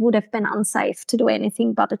threshold where it would have been unsafe to do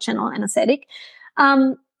anything but a general anesthetic.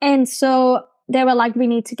 And so they were like, we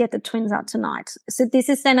need to get the twins out tonight. So this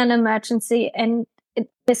is then an emergency, and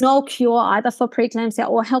there's no cure either for preeclampsia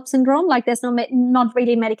or Hellp syndrome. Like there's not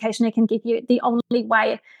really medication they can give you. The only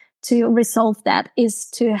way to resolve that is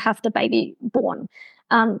to have the baby born.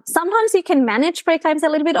 Sometimes you can manage preeclampsia a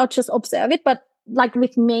little bit or just observe it. But like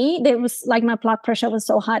with me, there was like my blood pressure was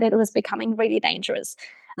so high that it was becoming really dangerous.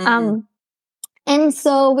 And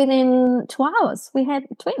so within 2 hours, we had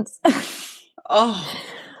twins. Oh,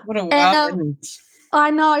 what a whirlwind.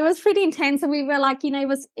 I know, it was pretty intense. And we were like, it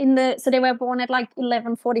was so they were born at like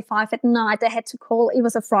 11:45 at night. They had to call, it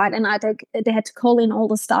was a Friday night. They had to call in all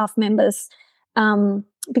the staff members.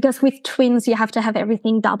 Because with twins, you have to have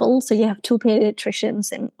everything double. So you have 2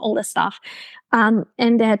 pediatricians and all the stuff. And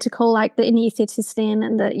they had to call like the anaesthetist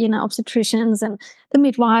and the, obstetricians and the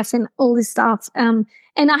midwives and all this stuff. And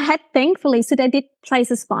I had, thankfully, so they did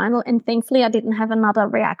place a spinal, and thankfully I didn't have another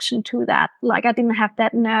reaction to that. Like I didn't have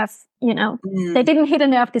that nerve, they didn't hit a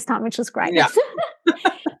nerve this time, which was great. Yeah.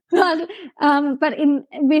 But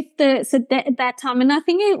that time, and I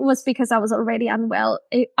think it was because I was already unwell.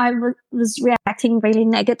 I was reacting really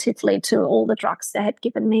negatively to all the drugs they had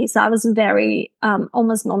given me. So I was very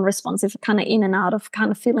almost non-responsive, kind of in and out of,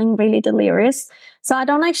 kind of feeling really delirious. So I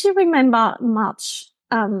don't actually remember much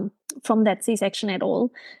from that C-section at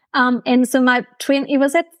all. And so my twin, it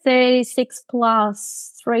was at 36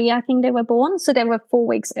 plus 3, I think they were born. So they were 4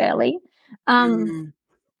 weeks early. And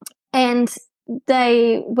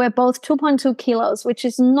they were both 2.2 kilos, which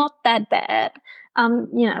is not that bad,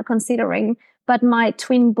 considering. But my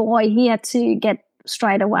twin boy, he had to get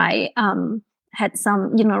straight away, had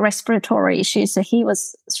some, respiratory issues. So he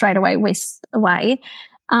was straight away whisked away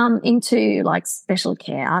into like special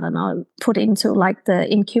care, I don't know, put into like the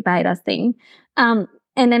incubator thing. And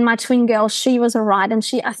then my twin girl, she was all right. And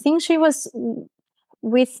I think she was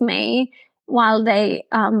with me while they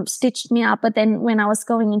stitched me up. But then when I was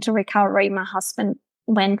going into recovery, my husband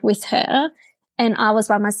went with her, and I was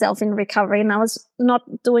by myself in recovery, and I was not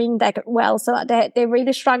doing that well. So they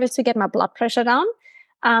really struggled to get my blood pressure down.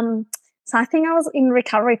 So I think I was in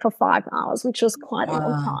recovery for 5 hours, which was quite a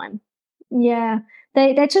long time. Yeah.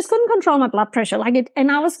 They just couldn't control my blood pressure.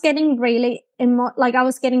 And I was getting really I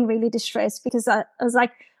was getting really distressed because I was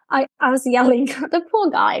like, I was yelling at the poor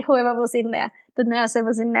guy, whoever was in there, the nurse that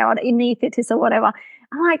was in there, or the anaesthetist or whatever.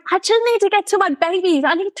 I'm like, I just need to get to my babies.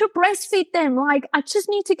 I need to breastfeed them. Like, I just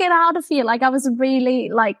need to get out of here. Like, I was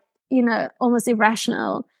really almost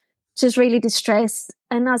irrational, just really distressed.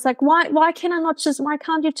 And I was like, why can't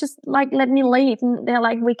you just let me leave? And they're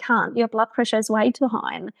like, we can't. Your blood pressure is way too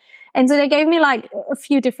high. And so they gave me a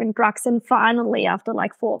few different drugs. And finally, after 4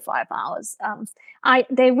 or 5 hours,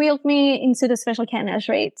 they wheeled me into the special care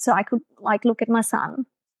nursery so I could look at my son.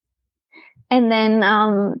 And then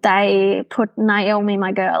they put Naomi,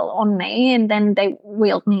 my girl, on me, and then they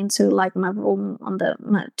wheeled me into my room on the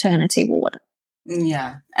maternity ward.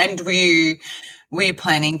 Yeah. And were you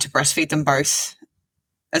planning to breastfeed them both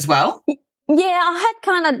as well? Yeah, I had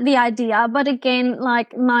kind of the idea, but again,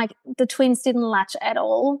 like the twins didn't latch at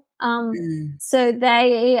all. So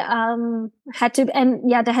they had to, and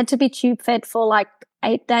yeah, they had to be tube fed for like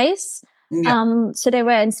 8 days. Yeah. So they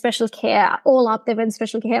were in special care. All up, they were in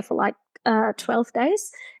special care for like 12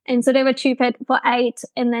 days, and so they were tube fed for 8,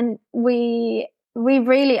 and then I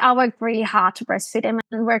worked really hard to breastfeed them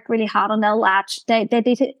and worked really hard on their latch. They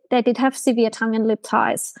did have severe tongue and lip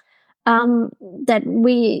ties. That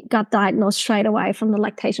we got diagnosed straight away from the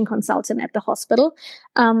lactation consultant at the hospital.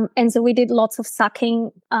 And so we did lots of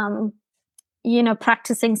sucking,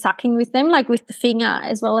 practicing sucking with them, like with the finger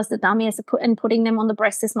as well as the dummy, and putting them on the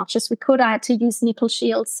breast as much as we could. I had to use nipple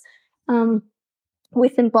shields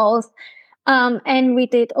with them both. And we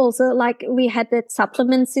did also, like, we had that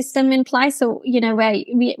supplement system in place. So, where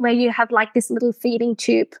you have like this little feeding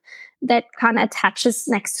tube that kind of attaches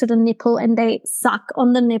next to the nipple, and they suck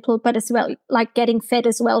on the nipple, but as well, like getting fed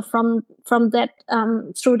as well from that,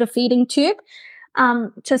 through the feeding tube,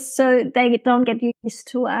 just so they don't get used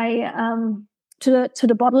to to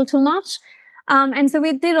the bottle too much. And so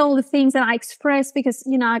we did all the things that I expressed because,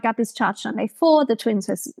 I got discharged on day 4. The twins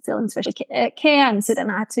were still in special care. And so then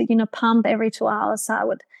I had to, pump every 2 hours. So I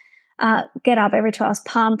would get up every 2 hours,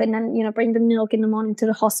 pump, and then, bring the milk in the morning to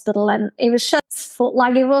the hospital. And it was just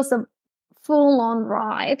it was a full-on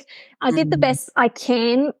ride. I did the best I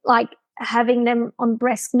can, like having them on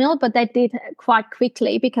breast milk, but they did quite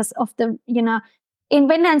quickly because of the,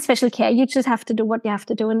 when they're in special care, you just have to do what you have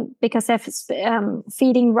to do. And because they have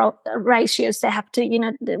feeding ratios, they have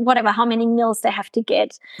to, whatever, how many meals they have to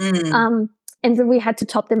get. And then we had to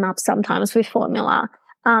top them up sometimes with formula.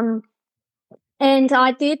 And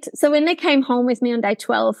I did. So when they came home with me on day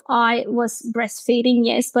 12, I was breastfeeding,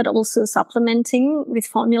 yes, but also supplementing with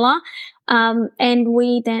formula. And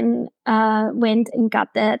we then went and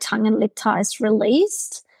got the tongue and lip ties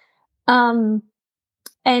released.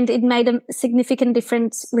 And it made a significant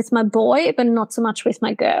difference with my boy, but not so much with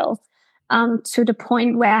my girl, to the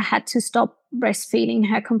point where I had to stop breastfeeding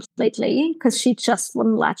her completely because she just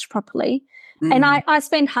wouldn't latch properly. And I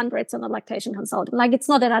spent hundreds on a lactation consultant. Like, it's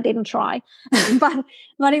not that I didn't try,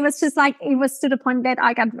 but it was just like, it was to the point that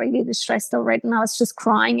I got really distressed already. And I was just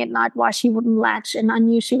crying at night why she wouldn't latch. And I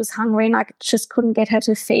knew she was hungry and I just couldn't get her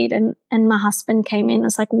to feed. And my husband came in and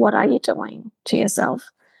was like, what are you doing to yourself?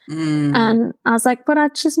 And I was like, but I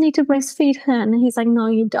just need to breastfeed her. And he's like, no,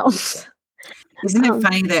 you don't. Isn't it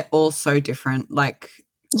funny? They're all so different. Like,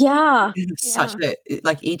 yeah,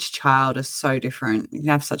 like each child is so different. You can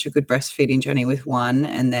have such a good breastfeeding journey with one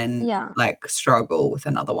and then like struggle with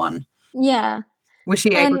another one. Yeah. Was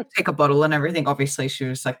she able to take a bottle and everything? Obviously she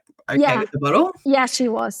was like okay with the bottle. Yeah, she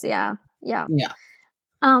was. Yeah.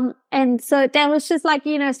 And so that was just like,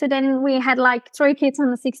 so then we had like 3 kids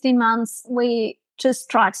under 16 months. We just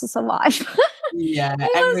tried to survive. Yeah.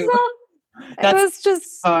 It was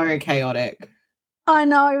just so chaotic. I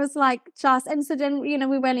know, it was like and so then, we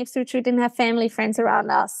went through, didn't have family, friends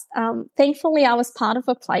around us. Thankfully, I was part of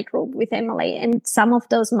a play group with Emily, and some of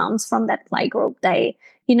those mums from that play group, they,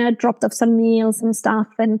 dropped off some meals and stuff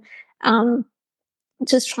and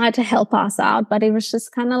just tried to help us out. But it was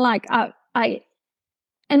just kind of like, I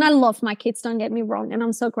love my kids, don't get me wrong, and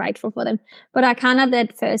I'm so grateful for them. But I kind of,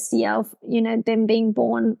 that first year of, them being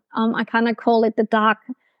born, I kind of call it the dark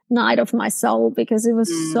night of my soul because it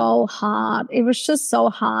was so hard. It was just so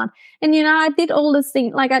hard. And, I did all this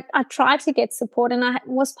thing. Like I tried to get support, and I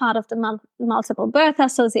was part of the Multiple Birth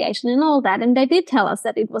Association and all that. And they did tell us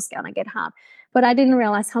that it was going to get hard, but I didn't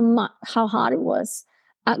realize how hard it was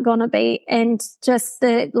gonna be. And just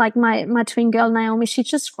my twin girl, Naomi, she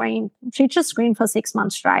just screamed for 6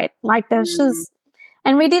 months straight. Like there's just,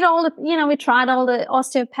 and we did all the, we tried all the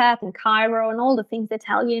osteopath and chiro and all the things they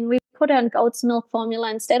tell you. And we put her on goat's milk formula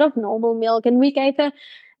instead of normal milk. And we gave her,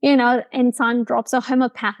 enzyme drops or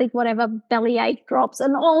homeopathic, whatever, bellyache drops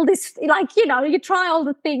and all this, you try all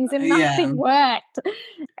the things and nothing worked.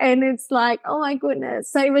 And it's like, oh my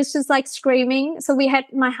goodness. So it was just like screaming. So we had,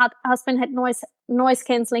 my husband had noise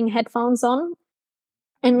cancelling headphones on.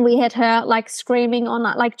 And we had her like screaming on,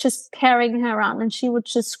 like just carrying her around, and she would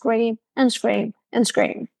just scream and scream and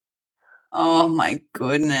scream. Oh my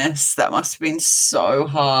goodness. That must have been so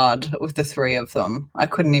hard with the 3 of them. I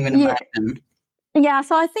couldn't even imagine. Yeah.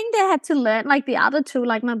 So I think they had to learn, like the other 2,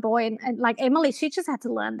 like my boy and like Emily, she just had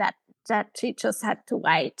to learn that she just had to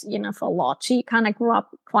wait, for a lot. She kind of grew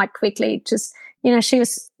up quite quickly. Just, she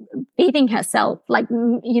was feeding herself, like,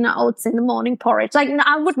 oats in the morning, porridge. Like,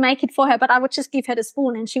 I would make it for her, but I would just give her the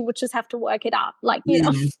spoon and she would just have to work it up. Like,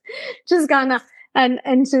 just kind of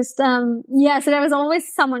and just so there was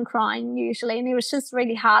always someone crying usually, and it was just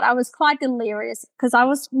really hard. I was quite delirious because I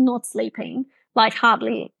was not sleeping, like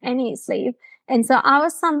hardly any sleep. And so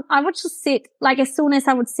I would just sit, like as soon as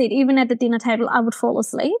I would sit, even at the dinner table, I would fall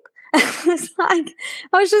asleep. It's like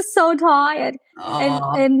I was just so tired.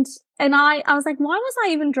 And I was like, why was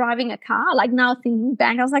I even driving a car? Like now thinking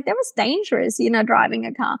back, I was like, that was dangerous, driving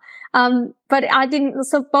a car. But I didn't.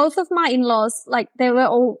 So both of my in-laws, like they were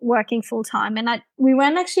all working full time, and we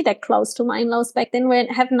weren't actually that close to my in-laws back then. We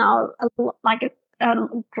have now a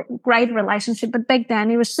great relationship, but back then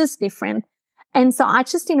it was just different. And so I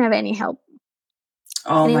just didn't have any help.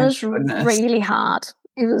 Oh, and it my was goodness. really hard.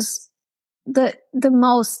 It was the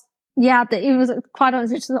most, it was quite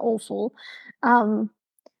honestly just awful.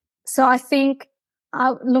 So I think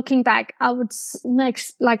looking back, I would make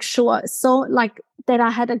sure that I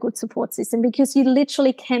had a good support system, because you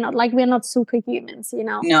literally cannot, like, we're not superhumans,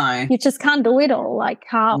 No. You just can't do it all. Like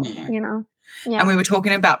how, No. Yeah. And we were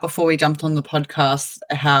talking about before we jumped on the podcast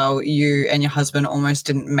how you and your husband almost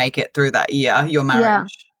didn't make it through that year, your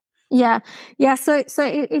marriage. Yeah. So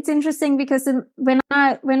it's interesting because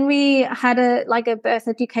when we had a birth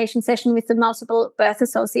education session with the Multiple Birth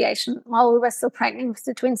Association while we were still pregnant with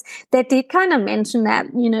the twins, they did kind of mention that,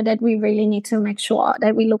 that we really need to make sure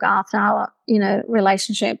that we look after our,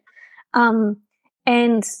 relationship.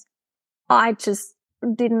 And I just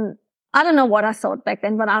didn't, I don't know what I thought back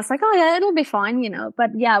then, but I was like, oh yeah, it'll be fine, But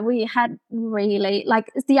yeah, we had really,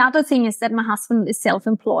 the other thing is that my husband is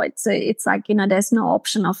self-employed. So it's like, there's no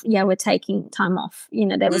option of, we're taking time off.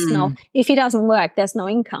 There was no, if he doesn't work, there's no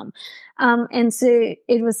income. And so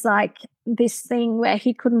it was like this thing where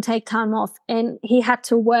he couldn't take time off and he had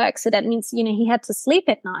to work. So that means, he had to sleep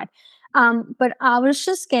at night. But I was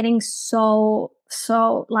just getting so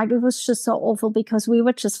it was just so awful because we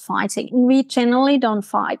were just fighting. We generally don't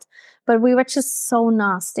fight, but we were just so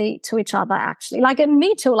nasty to each other, actually. And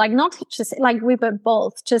me too, not just, we were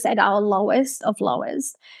both just at our lowest of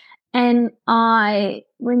lowest. And I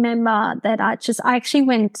remember that I actually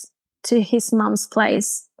went to his mum's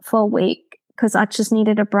place for a week because I just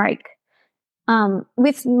needed a break.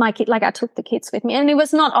 With my kid, I took the kids with me, and it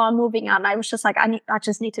was not all moving out. And I was just like, I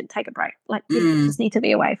just need to take a break. You just need to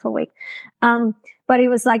be away for a week. But it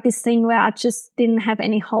was like this thing where I just didn't have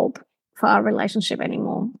any hope for our relationship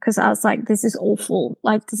anymore, because I was like, this is awful.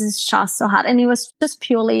 This is just so hard. And it was just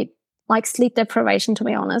purely sleep deprivation, to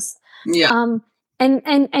be honest. Yeah.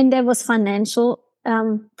 And there was financial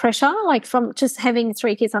pressure, from just having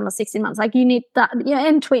 3 kids under 16 months. You need that,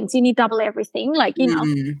 and twins, you need double everything,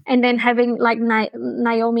 and then having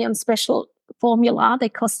Naomi on special formula, they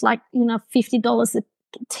cost $50 a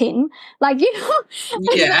tin,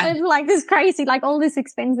 Yeah. this crazy, all this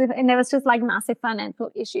expensive, and there was just massive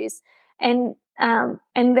financial issues, and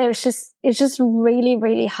it's just really,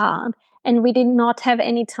 really hard, and we did not have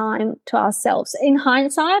any time to ourselves. In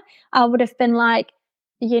hindsight, I would have been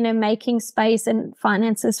making space and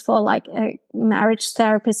finances for a marriage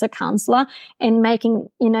therapist or counselor, and making,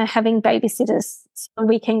 having babysitters so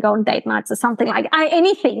we can go on date nights or something,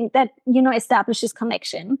 anything that, establishes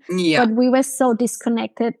connection. Yeah. But we were so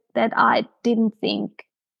disconnected that I didn't think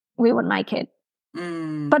we would make it.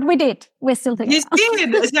 But we did. We're still together. You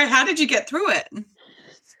did. So how did you get through it?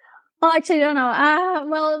 I actually don't know.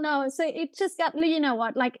 Well, no. So it just got,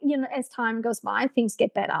 as time goes by, things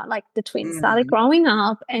get better. The twins started growing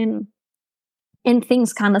up, and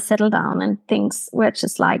things kind of settled down, and things were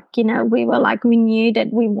just we were we knew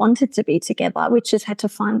that we wanted to be together. We just had to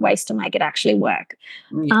find ways to make it actually work.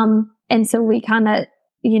 Yeah. And so we kind of,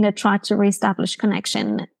 tried to reestablish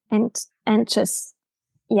connection and just,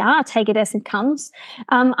 take it as it comes.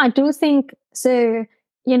 I do think so.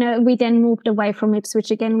 We then moved away from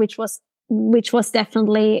Ipswich again, which was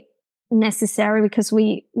definitely necessary, because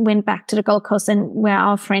we went back to the Gold Coast and where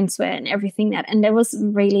our friends were and everything and that was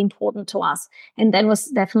really important to us. And that was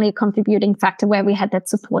definitely a contributing factor where we had that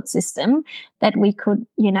support system that we could,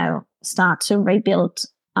 start to rebuild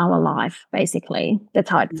our life, basically. That's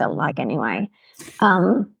how it felt like anyway.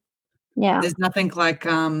 Yeah. There's nothing like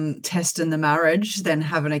testing the marriage than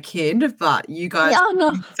having a kid, but you guys,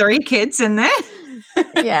 3 kids in there.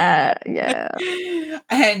 Yeah.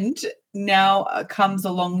 And now comes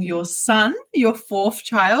along your son, your 4th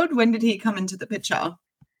child. When did he come into the picture?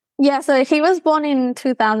 Yeah, so he was born in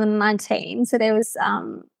 2019. So there was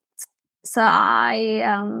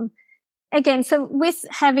again, so with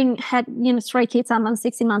having had 3 kids under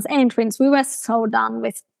 16 months and twins, we were so done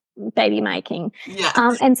with baby making. Yeah.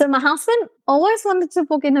 And so my husband always wanted to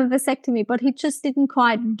book in a vasectomy, but he just didn't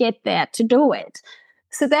quite get there to do it.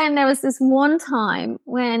 So then there was this one time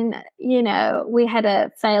when, we had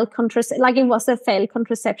a failed contraception, like it was a failed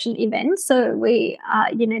contraception event. So we,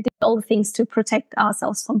 did all the things to protect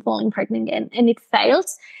ourselves from falling pregnant again, and it failed.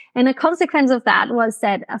 And a consequence of that was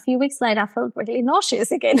that a few weeks later, I felt really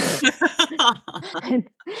nauseous again. and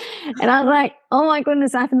I was like, oh my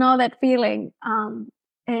goodness, I know that feeling.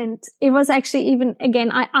 And it was actually even,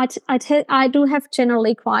 again, I do have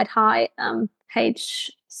generally quite high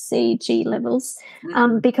HCG levels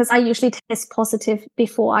because I usually test positive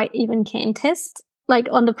before I even can test. Like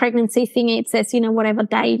on the pregnancy thingy, it says, whatever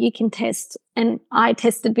day you can test. And I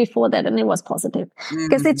tested before that and it was positive.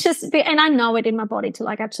 Because it's just, and I know it in my body too.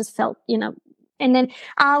 Like I just felt, and then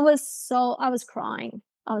I was crying.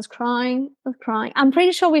 I was crying. I'm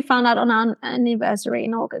pretty sure we found out on our anniversary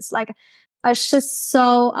in August. Like I was just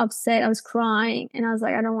so upset. I was crying and I was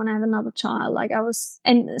like, I don't want to have another child.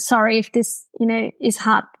 And sorry if this, is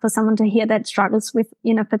hard for someone to hear that struggles with,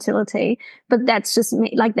 fertility, but that's just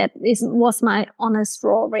me. Like was my honest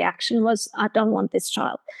raw reaction was, I don't want this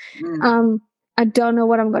child. I don't know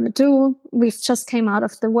what I'm going to do. We've just came out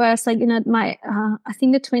of the worst. Like, I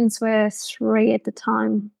think the twins were 3 at the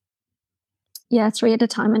time. Yeah, 3 at the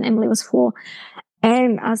time, and Emily was 4.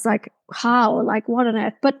 And I was like, how? Like, what on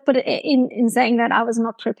earth? But in saying that, I was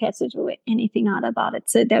not prepared to do anything hard about it.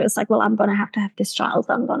 So there was like, well, I'm going to have this child.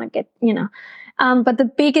 I'm going to get, But the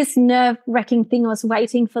biggest nerve-wracking thing was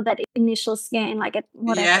waiting for that initial scan, like at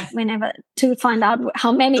whatever, whenever, to find out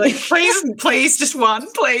how many. Like, please, just one,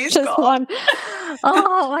 please. Just one.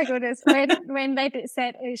 Oh my goodness. When they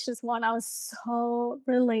said it's just one, I was so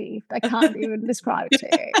relieved. I can't even describe it to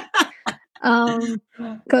you.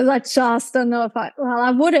 Because I just don't know if I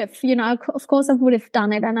would have, of course I would have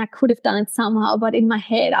done it and I could have done it somehow, but in my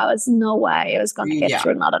head I was no way I was going to get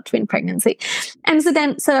through another twin pregnancy. And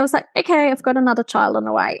so I was like, okay, I've got another child on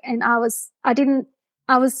the way. And I was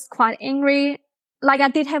quite angry. Like I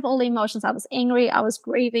did have all the emotions. I was angry, I was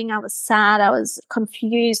grieving, I was sad, I was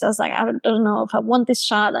confused. I was like, I don't know if I want this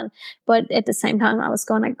child, but at the same time I was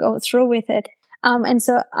going to go through with it. And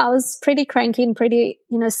so I was pretty cranky and pretty,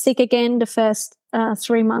 sick again the first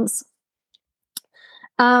 3 months.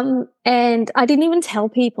 And I didn't even tell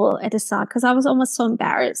people at the start because I was almost so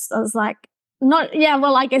embarrassed. I was like,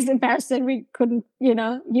 I guess embarrassed that we couldn't,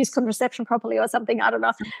 use contraception properly or something. I don't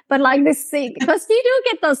know. But like this thing, because you do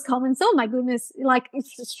get those comments, oh my goodness, like if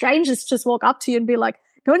strangers just walk up to you and be like,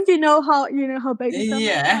 don't you know how babies are?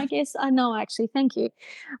 Yeah. I guess I know, actually. Thank you.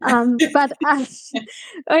 But it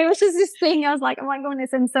was just this thing. I was like, oh my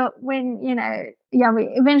goodness. And so when,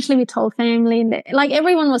 we told family and like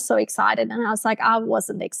everyone was so excited. And I was like, I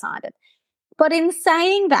wasn't excited. But in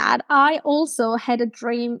saying that, I also had a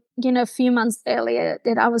dream, a few months earlier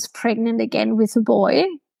that I was pregnant again with a boy.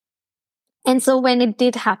 And so when it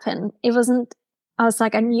did happen, I was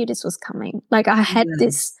like, I knew this was coming. Like I had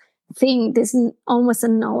this thing, this almost a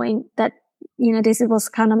knowing that, this was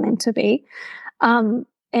kind of meant to be. And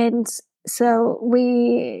so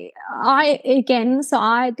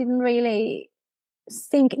I didn't really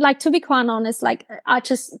think, like, to be quite honest, like I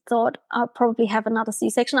just thought I'll probably have another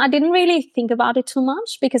C-section. I didn't really think about it too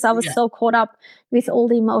much because I was so caught up with all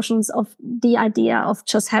the emotions of the idea of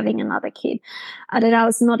just having another kid that I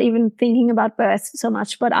was not even thinking about birth so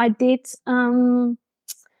much. But I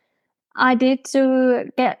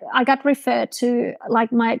got referred to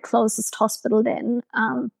like my closest hospital then.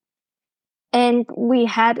 And we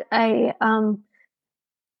had a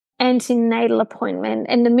antenatal appointment,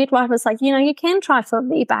 and the midwife was like, you can try for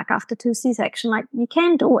VBAC after 2 C-section, like you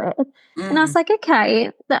can do it. And I was like,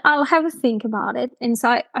 okay, I'll have a think about it. And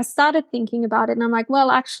so I started thinking about it, and I'm like,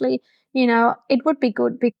 well, actually, it would be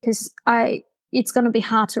good because it's going to be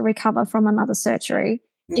hard to recover from another surgery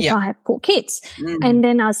if I have 4 kids. And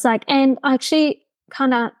then I was like, and actually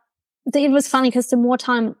it was funny because the more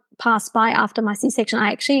time passed by after my C-section,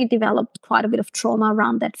 I actually developed quite a bit of trauma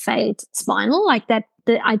around that failed spinal, like that,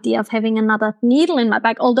 the idea of having another needle in my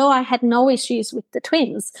back. Although I had no issues with the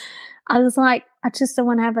twins, I was like, I just don't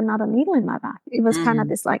want to have another needle in my back. It was kind of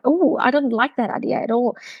this like, oh, I don't like that idea at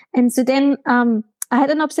all. And so then I had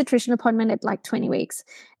an obstetrician appointment at like 20 weeks.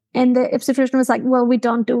 And the obstetrician was like, well, we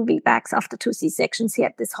don't do VBACs after 2 C-sections here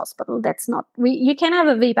at this hospital. That's not, you can have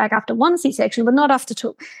a VBAC after 1 C-section, but not after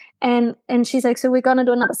 2. And she's like, so we're going to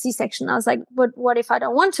do another C-section. I was like, but what if I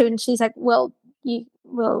don't want to? And she's like, well,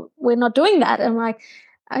 we're not doing that.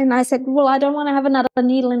 And I said, well, I don't want to have another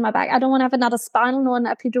needle in my back. I don't want to have another spinal nor an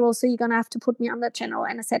epidural. So you're going to have to put me on the general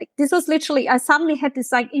anesthetic. This was literally, I suddenly had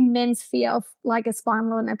this like immense fear of like a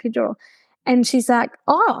spinal or an epidural. And she's like,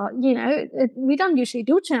 oh, we don't usually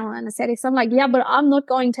do general anesthetics. I'm like, yeah, but I'm not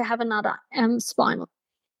going to have another spinal.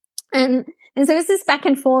 And so it's this back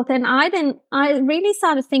and forth. And I really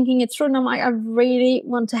started thinking it through. And I'm like, I really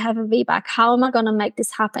want to have a VBAC. How am I going to make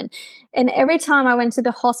this happen? And every time I went to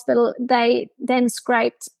the hospital, they then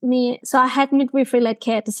scraped me. So I had midwifery-led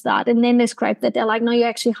care to start. And then they scraped it. They're like, no, you're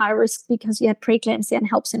actually high risk because you had preeclampsia and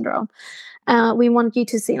Hellp syndrome. We want you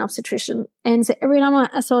to see an obstetrician. And so every time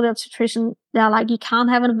I saw the obstetrician, they're like, you can't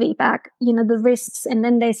have a VBAC, the risks. And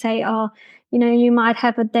then they say, oh, you might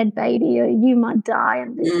have a dead baby or you might die,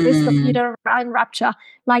 and the risk of uterine rupture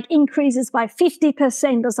like increases by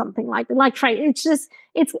 50% or something like that. Like, it's just,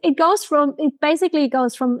 it basically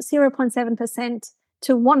goes from 0.7%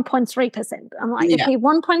 to 1.3%. I'm like, okay,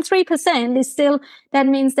 1.3% is still, that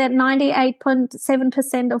means that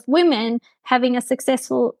 98.7% of women having a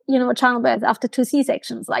successful, childbirth after 2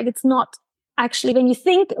 C-sections. Like, it's not actually, when you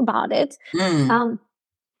think about it.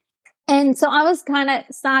 And so I was kind of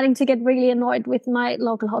starting to get really annoyed with my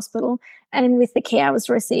local hospital and with the care I was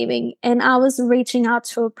receiving. And I was reaching out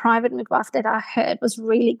to a private midwife that I heard was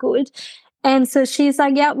really good. And so she's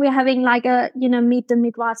like, yeah, we're having like a, meet the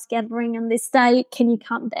midwives gathering on this day. Can you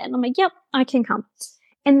come there? And I'm like, yep, I can come.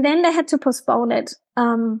 And then they had to postpone it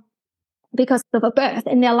because of a birth.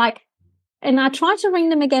 And they're like, and I tried to ring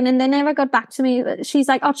them again and they never got back to me. She's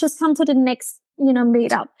like, I'll just come to the next,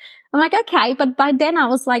 meetup. I'm like, okay. But by then I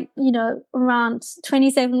was like, around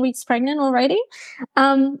 27 weeks pregnant already.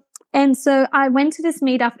 And so I went to this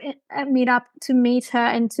meetup to meet her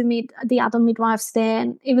and to meet the other midwives there.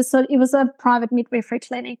 And it was a private midwifery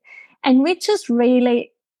clinic, and we just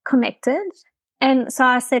really connected. And so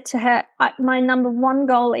I said to her, my number one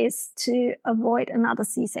goal is to avoid another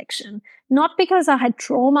C-section, not because I had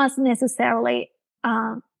traumas necessarily,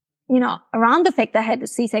 around the fact that I had a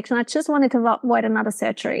C-section. I just wanted to avoid another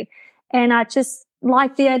surgery. And I just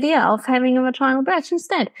liked the idea of having a vaginal birth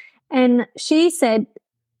instead. And she said,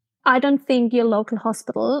 I don't think your local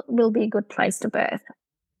hospital will be a good place to birth.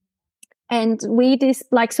 And we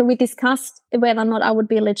discussed whether or not I would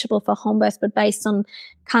be eligible for home birth, but based on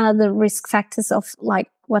kind of the risk factors of like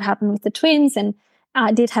what happened with the twins. And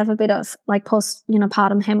I did have a bit of like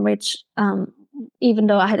postpartum hemorrhage. Even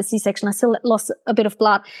though I had a C-section, I still lost a bit of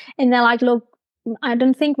blood. And they're like, look, I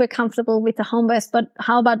don't think we're comfortable with the home birth, but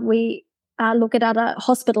how about we look at other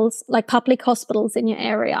hospitals, like public hospitals in your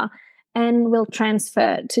area, and we'll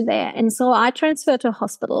transfer to there. And so I transferred to a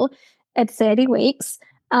hospital at 30 weeks.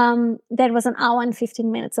 That was an hour and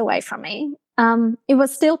 15 minutes away from me. It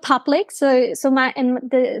was still public. So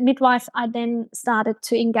the midwife I then started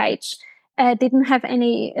to engage didn't have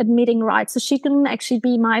any admitting rights. So she couldn't actually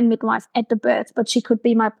be my midwife at the birth, but she could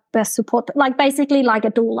be my birth support, like basically like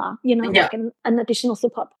a doula, like an additional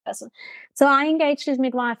support person. So I engaged this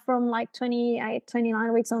midwife from like 28,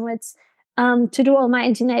 29 weeks onwards to do all my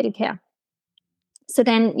antenatal care. So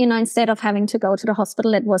then, instead of having to go to the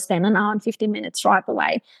hospital, it was then an hour and 15 minutes drive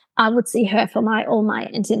away. I would see her for all my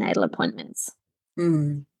antenatal appointments.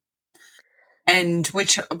 And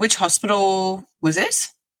which hospital was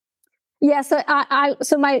this? Yeah, so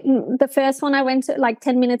the first one I went to, like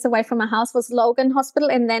 10 minutes away from my house, was Logan Hospital,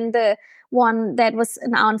 and then the one that was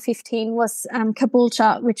an hour and 15 was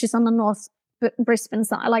Caboolture, which is on the north Brisbane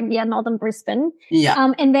side, northern Brisbane.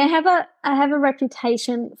 Yeah. And they have a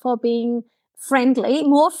reputation for being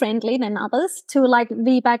more friendly than others to like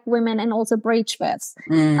VBAC women and also breech births.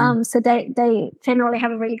 So they generally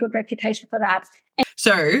have a really good reputation for that.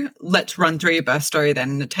 So let's run through your birth story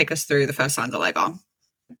then. Take us through the first signs of labour.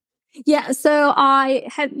 Yeah, so I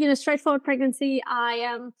had, straightforward pregnancy.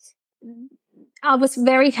 I was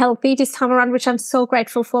very healthy this time around, which I'm so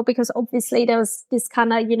grateful for, because obviously there was this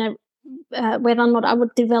kind of, whether or not I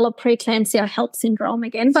would develop preeclampsia or Hellp syndrome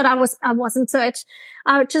again, but I wasn't. So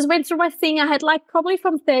I just went through my thing. I had like probably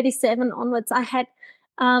from 37 onwards, I had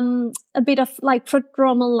a bit of like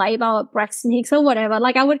prodromal labor or Braxton Hicks or whatever.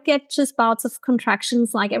 Like I would get just bouts of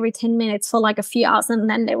contractions like every 10 minutes for like a few hours, and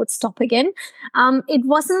then they would stop again. It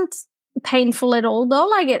wasn't painful at all though.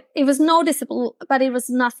 Like it was noticeable, but it was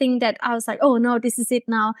nothing that I was like, oh no, this is it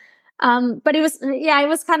now. But it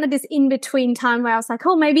was kind of this in-between time where I was like,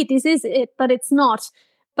 oh, maybe this is it, but it's not.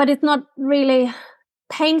 But it's not really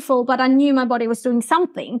painful, but I knew my body was doing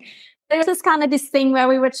something. There's just kind of this thing where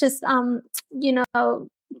we were just, I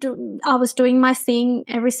was doing my thing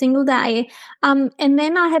every single day. And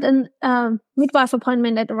then I had a midwife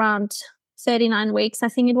appointment at around 39 weeks, I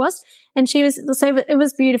think it was. And it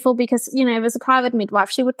was beautiful because, it was a private midwife.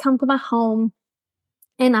 She would come to my home.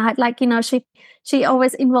 And I had she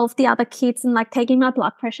always involved the other kids and like taking my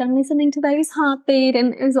blood pressure and listening to baby's heartbeat.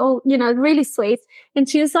 And it was all, really sweet. And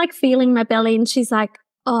she was like feeling my belly and she's like,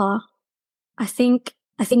 oh, I think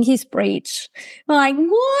I think he's breech. I'm like,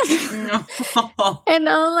 what? No. And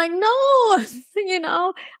I was like, no, you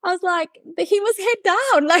know, I was like, he was head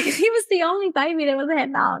down. Like he was the only baby that was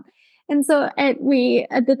head down. And so at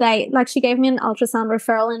the day, like she gave me an ultrasound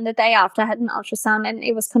referral, and the day after I had an ultrasound and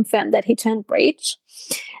it was confirmed that he turned breech.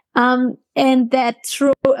 And that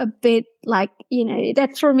threw a bit, like, you know,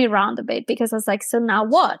 that threw me around a bit, because I was like, so now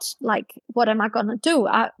what? Like, what am I going to do?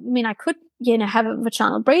 I mean, I could, you know, have a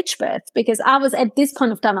vaginal breech birth, because I was at this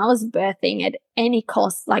point of time, I was birthing at any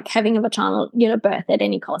cost, like having a vaginal, you know, birth at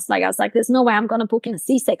any cost. Like I was like, there's no way I'm going to book in a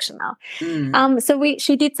C-section now. So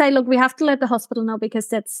she did say, look, we have to let the hospital know, because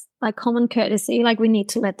that's like common courtesy. Like we need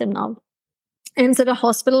to let them know. And so the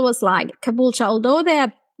hospital was like, Caboolture, although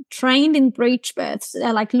they're trained in breech births,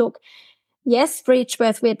 they're like, look, yes, breech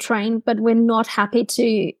birth, we're trained, but we're not happy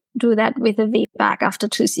to do that with a VBAC after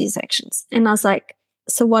 2 C-sections. And I was like,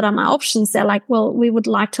 so what are my options? They're like, well, we would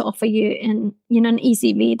like to offer you an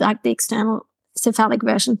ECV, like the external cephalic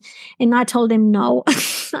version. And I told him no.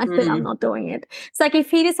 I said, I'm not doing it. It's like, if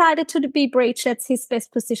he decided to be breech, that's his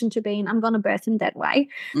best position to be in. I'm going to birth in that way.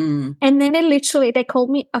 And then they called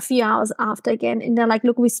me a few hours after again, and they're like,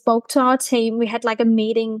 look, we spoke to our team. We had like a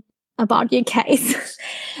meeting about your case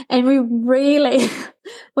and we really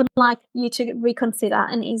would like you to reconsider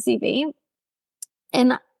an ECV.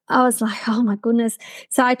 And I was like, oh my goodness.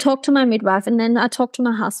 So I talked to my midwife, and then I talked to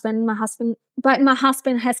my husband. But my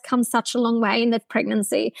husband has come such a long way in that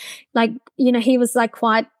pregnancy. Like, you know, he was like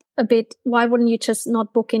quite a bit, why wouldn't you just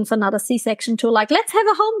not book in for another C-section, to like, let's have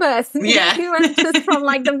a home birth? Yeah. We went just from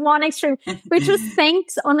like the one extreme, which was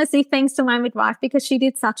thanks to my midwife, because she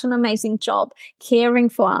did such an amazing job caring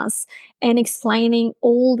for us and explaining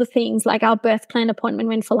all the things. Like our birth plan appointment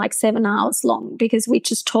went for like 7 hours long, because we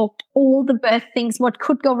just talked all the birth things, what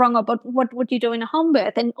could go wrong, about what would you do in a home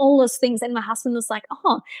birth and all those things. And my husband was like,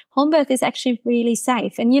 oh, home birth is actually really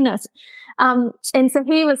safe. And, you know, and so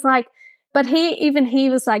he was like, but he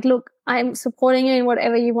was like, look, I'm supporting you in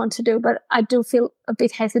whatever you want to do, but I do feel a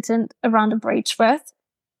bit hesitant around a breech birth.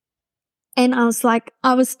 And I was like,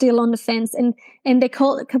 I was still on the fence. And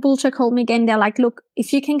Caboolture called me again. They're like, look,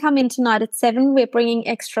 if you can come in tonight at 7, we're bringing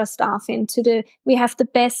extra staff in we have the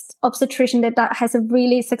best obstetrician that has a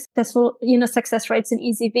really successful, you know, success rates in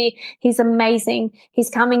ECV. He's amazing. He's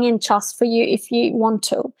coming in just for you if you want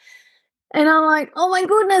to. And I'm like, oh my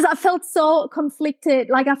goodness, I felt so conflicted.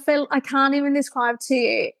 Like I can't even describe to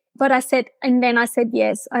you. But I said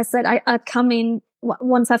yes. I said I'd come in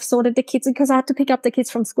once I've sorted the kids, because I had to pick up the kids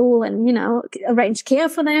from school and, you know, arrange care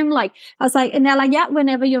for them. Like I was like, and they're like, yeah,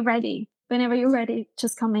 whenever you're ready,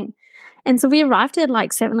 just come in. And so we arrived at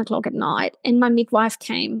like 7:00 at night, and my midwife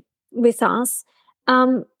came with us.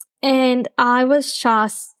 And I was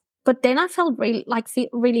just, but then I felt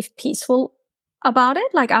really peaceful about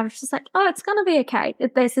it. Like I was just like, oh, it's going to be okay.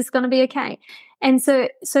 This is going to be okay. And so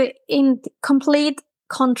in complete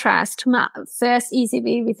contrast to my first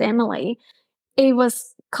ECV with Emily, it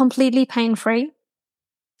was completely pain-free,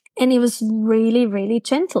 and it was really, really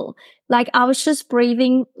gentle. Like I was just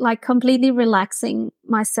breathing, like completely relaxing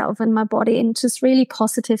myself and my body, and just really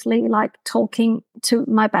positively like talking to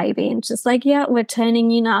my baby, and just like, yeah, we're turning,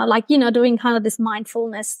 you know, like, you know, doing kind of this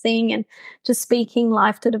mindfulness thing and just speaking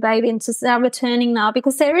life to the baby, and just we're turning now,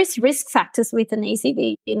 because there is risk factors with an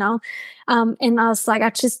ECV, you know. And I was like, I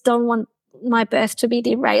just don't want my birth to be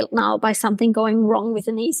derailed now by something going wrong with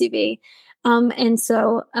an ECV. And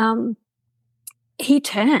so he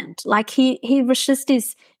turned, like he was just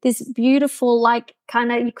this beautiful, like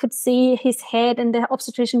kind of, you could see his head, and the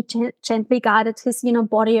obstetrician gently guided his, you know,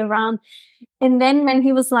 body around. And then when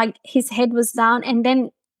he was like, his head was down, and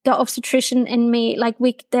then the obstetrician and me, like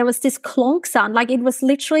there was this clonk sound, like it was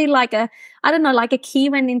literally like like a key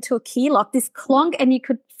went into a key lock, this clonk, and you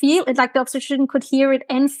could feel it, like the obstetrician could hear it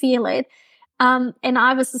and feel it. And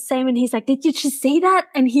I was the same, and he's like, did you just see that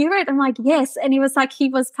and hear it? I'm like, yes. And he was like, he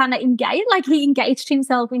was kind of engaged, like he engaged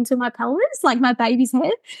himself into my pelvis, like my baby's head.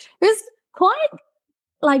 It was quite,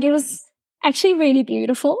 like, it was actually really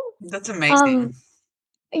beautiful. That's amazing.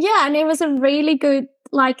 Yeah, and it was a really good,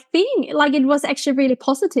 like, thing. Like, it was actually really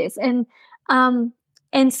positive. And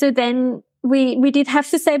so then we did have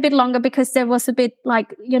to stay a bit longer, because there was a bit,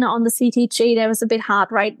 like, you know, on the CTG, there was a bit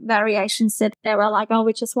heart rate variations that they were like, oh,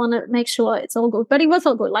 we just want to make sure it's all good. But it was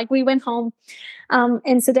all good. Like, we went home.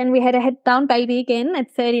 And so then we had a head down baby again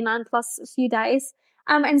at 39 plus a few days.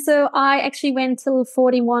 And so I actually went till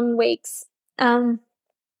 41 weeks.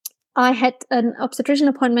 I had an obstetrician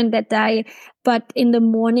appointment that day, but in the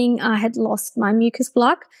morning I had lost my mucus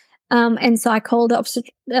plug. And so I called the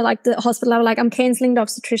hospital. I was like, I'm cancelling the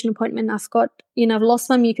obstetrician appointment. I've got, you know, I've lost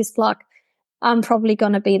my mucus plug. I'm probably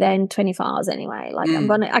going to be there in 24 hours anyway. Like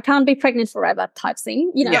I can't be pregnant forever type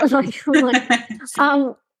thing, you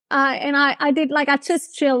know, and I did, like, I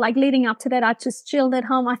just chilled, like leading up to that, I just chilled at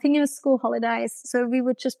home. I think it was school holidays. So we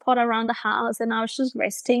would just potter around the house and I was just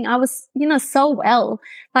resting. I was, you know, so well,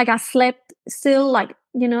 like I slept still, like,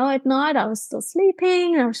 you know, at night I was still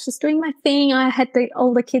sleeping. I was just doing my thing. I had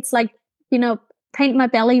all the kids, like, you know, paint my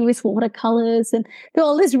belly with watercolors and do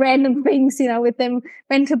all these random things, you know, with them.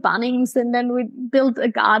 Went to Bunnings and then we built a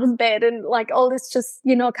garden bed and like all this, just,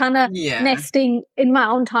 you know, kind of nesting in my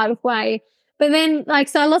own type of way. But then, like,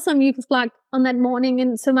 so I lost my mucus plug on that morning,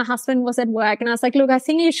 and so my husband was at work and I was like, look, I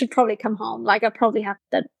think you should probably come home. Like, I probably have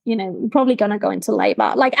that, you know, I'm probably going to go into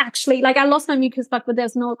labor. Like, actually, like, I lost my mucus plug, but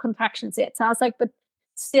there's no contractions yet. So I was like, but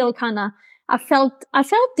still kind of, I felt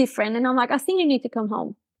different. And I'm like, I think you need to come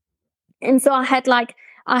home. And so I had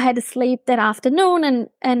to sleep that afternoon,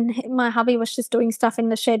 and my hubby was just doing stuff in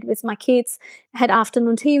the shed with my kids. I had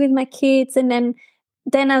afternoon tea with my kids, and then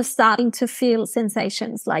I was starting to feel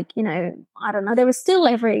sensations, like, you know, I don't know, there was still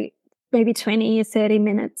every maybe 20 or 30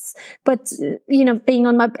 minutes, but, you know, being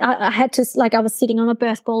on I had to, like, I was sitting on my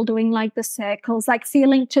birth ball doing like the circles, like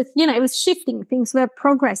feeling just, you know, it was shifting, things were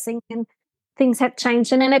progressing and things had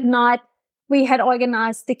changed. And then at night, we had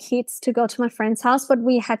organized the kids to go to my friend's house, but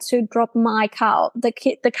we had to drop my car,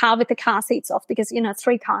 the car with the car seats off, because, you know,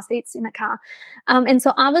 3 car seats in a car. And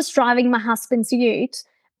so I was driving my husband's ute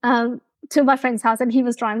to my friend's house, and he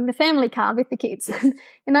was driving the family car with the kids.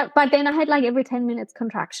 But then I had like every 10 minutes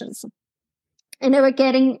contractions, and they were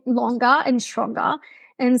getting longer and stronger.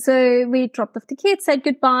 And so we dropped off the kids, said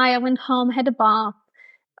goodbye. I went home, had a bath,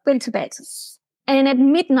 went to bed. And at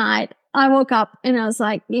midnight, I woke up and I was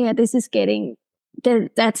like, yeah, this is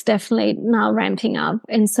that's definitely now ramping up.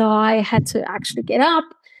 And so I had to actually get up,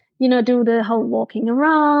 you know, do the whole walking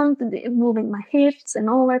around, moving my hips and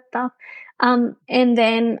all that stuff. And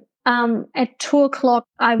then at 2:00,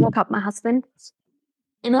 I woke up my husband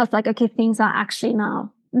and I was like, okay, things are actually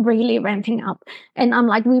now really ramping up. And I'm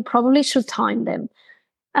like, we probably should time them.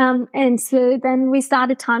 And so then we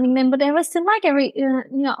started timing them, but they were still like every, you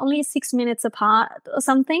know, only 6 minutes apart or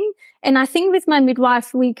something. And I think with my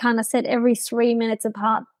midwife, we kind of said every 3 minutes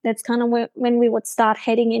apart. That's kind of when we would start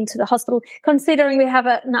heading into the hospital, considering we have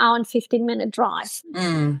an hour and 15-minute drive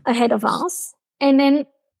ahead of us. And then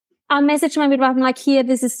I messaged my midwife. I'm like, here,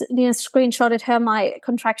 this is, you know, screenshotted her my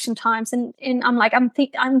contraction times, and I'm like, I'm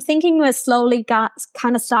thinking we're slowly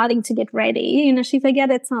kind of starting to get ready. You know, she's like, yeah,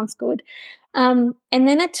 that sounds good. And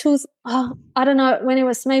then at 2, I don't know when it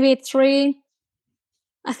was, maybe at 3.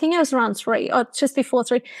 I think it was around 3 or just before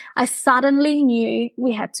 3. I suddenly knew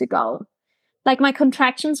we had to go. Like, my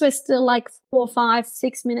contractions were still like 4, 5,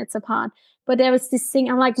 6 minutes apart, but there was this thing.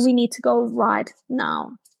 I'm like, we need to go right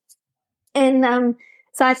now. And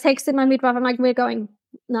so I texted my midwife. I'm like, we're going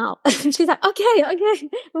now. She's like, okay,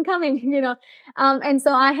 I'm coming, you know. And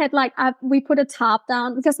so I had we put a tarp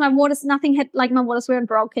down because my waters weren't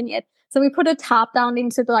broken yet. So we put a tarp down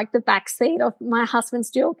into the back seat of my husband's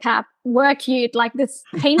dual cab work ute, like this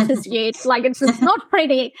painter's ute. Like, it's just not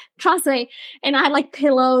pretty, trust me. And I had like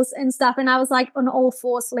pillows and stuff. And I was like on all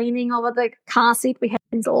fours leaning over the car seat we had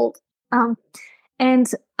installed.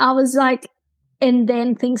 And I was like, and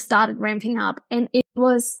then things started ramping up, and it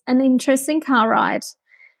was an interesting car ride.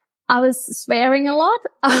 I was swearing a lot.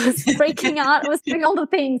 I was freaking out. I was doing all the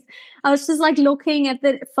things. I was just like looking at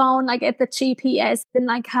the phone, like at the GPS, and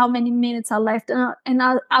like how many minutes are left. And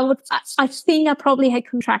I think I probably had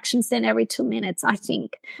contractions then every 2 minutes, I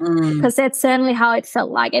think, because that's certainly how it felt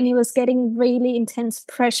like. And it was getting really intense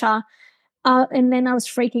pressure. And then I was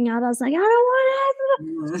freaking out. I was like, I don't want to have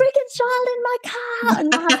a freaking child in my car.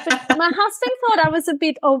 And my husband thought I was a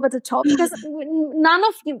bit over the top, because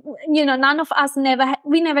none of us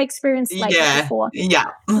we never experienced labor before. Yeah.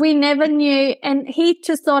 We never knew. And he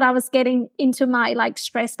just thought I was getting into my like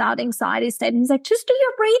stressed out anxiety state. And he's like, just do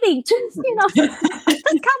your breathing. Just, you know, just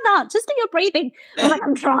calm down. Just do your breathing. I'm like,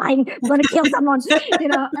 I'm trying. I'm going to kill someone, you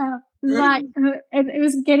know. Right. And it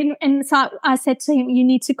was getting, and so I said to him, you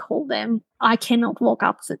need to call them. I cannot walk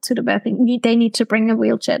up to the birthing. They need to bring a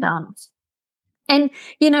wheelchair down. And,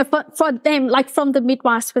 you know, for them, like from the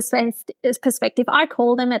midwife's perspective, I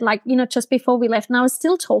called them at like, you know, just before we left, and I was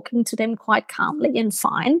still talking to them quite calmly and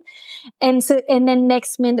fine. And then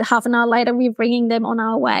next minute, half an hour later, we're bringing them on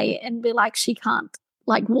our way, and we're like, she can't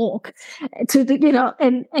like walk to the, you know,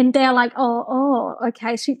 and they're like, oh,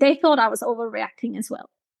 okay. They thought I was overreacting as well.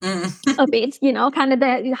 A bit, you know, kind of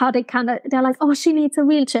they're like, oh, she needs a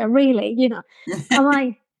wheelchair, really, you know. I'm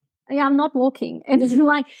like, I'm not walking. And it's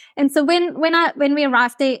like, and so when we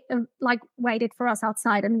arrived, they like waited for us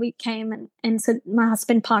outside, and we came, and so my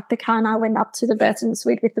husband parked the car, and I went up to the birthing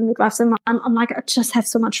suite with the midwives, and I'm like, I just have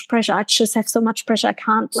so much pressure. I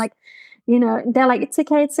can't, like, you know, they're like, it's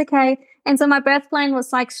okay. And so my birth plan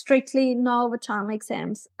was like strictly no vaginal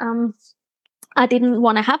exams. I didn't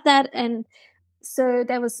want to have that. And so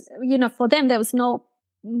there was, you know, for them, there was no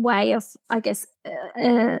way of, I guess,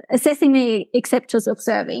 assessing me except just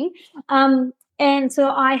observing. And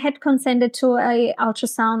so I had consented to a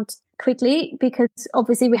ultrasound quickly, because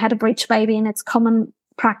obviously we had a breech baby, and it's common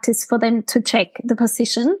practice for them to check the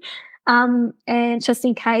position. And just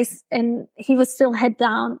in case, and he was still head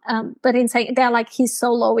down, but in saying, they're like, he's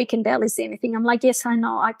so low, we can barely see anything. I'm like, yes, I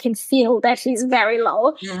know, I can feel that he's very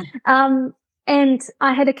low. Yeah. And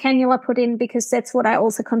I had a cannula put in because that's what I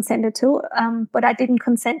also consented to. But I didn't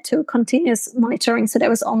consent to continuous monitoring. So there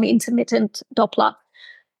was only intermittent Doppler.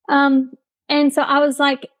 And so I was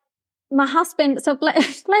like, my husband, so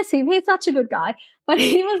bless him, he's such a good guy, but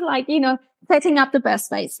he was like, you know, setting up the birth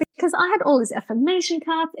space, because I had all these affirmation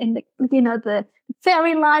cards and the, you know, the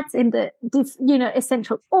fairy lights and the, you know,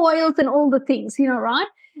 essential oils and all the things, you know, right?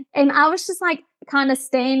 And I was just like kind of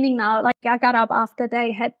standing now, like I got up after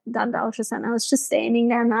they had done the ultrasound. I was just standing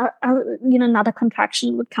there, and I, you know, another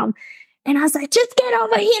contraction would come. And I was like, just get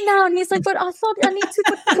over here now. And he's like, but I thought I need to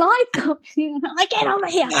put lights up. You know, like, get over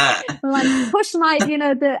here. Like, push my, you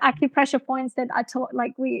know, the acupressure points that I taught,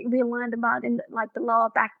 like we learned about in like the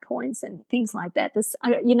lower back points and things like that. This,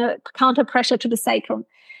 you know, counter pressure to the sacrum.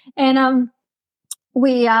 And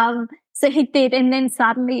so he did. And then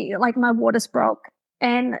suddenly, like, my waters broke.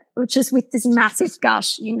 And just with this massive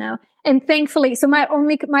gush, you know, and thankfully, so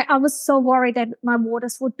I was so worried that my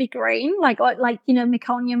waters would be green, like, you know,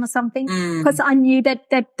 meconium or something, because I knew that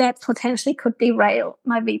potentially could derail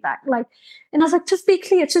my VBAC. Like, and I was like, just be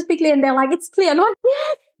clear. And they're like, it's clear. And I'm like,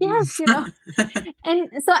 yes, you know. And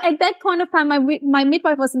so at that point of time, my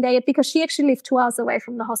midwife wasn't there yet, because she actually lived 2 hours away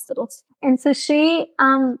from the hospital. And so she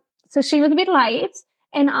was a bit late.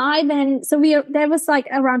 And there was like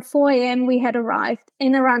around 4 a.m. we had arrived,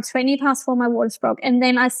 and around 20 past 4 my waters broke. And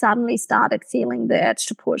then I suddenly started feeling the urge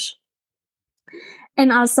to push.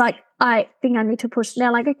 And I was like, I think I need to push.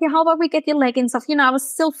 They're like, okay, how about we get your leggings off? You know, I was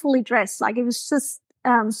still fully dressed. Like, it was just,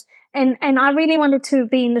 and I really wanted to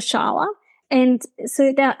be in the shower. And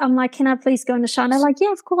so I'm like, can I please go in the shower? And they're like,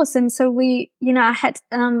 yeah, of course. And so we, you know, I had,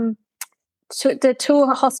 the 2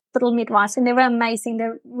 hospital midwives, and they were amazing.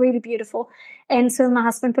 They're really beautiful. And so my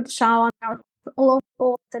husband put the shower on all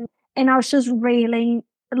over, and I was just reeling,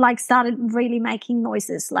 like, started really making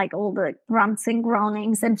noises, like all the grunts and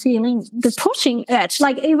groanings, and feeling the pushing urge.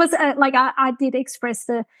 Like, it was like I did experience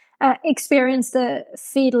the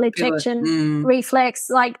fetal ejection reflex,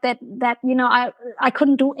 like that, you know, I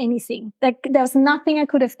couldn't do anything. Like, there was nothing I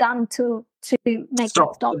could have done to make it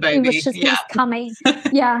stop. It was just, he was coming.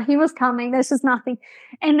 Yeah, he was coming. There's just nothing.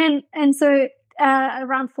 And so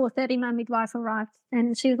around 4:30, my midwife arrived,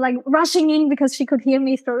 and she was like rushing in because she could hear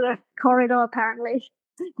me through the corridor, apparently.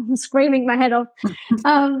 Screaming my head off.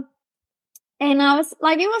 And I was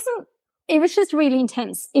like, it was just really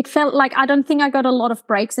intense. It felt like, I don't think I got a lot of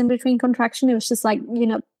breaks in between contraction. It was just like, you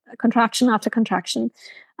know, contraction after contraction.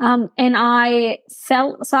 And I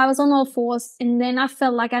was on all fours, and then I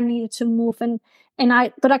felt like I needed to move,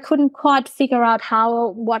 but I couldn't quite figure out how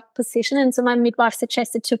or what position. And so my midwife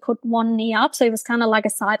suggested to put one knee up. So it was kind of like a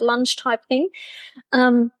side lunge type thing.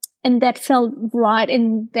 And that felt right.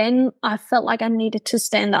 And then I felt like I needed to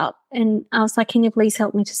stand up, and I was like, can you please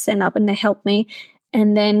help me to stand up? And they helped me.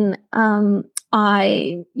 And then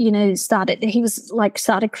I, you know,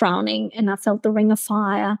 started crowning, and I felt the ring of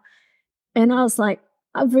fire. And I was like,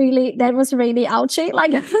 that was really ouchy.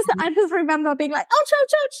 Like, I just remember being like, ouch,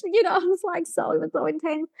 ouch, ouch. You know, I was like, it was so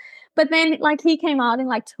intense. But then, like, he came out in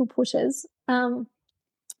like 2 pushes.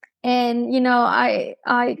 And, you know, I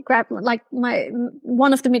grabbed, like,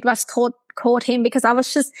 one of the midwives caught him, because I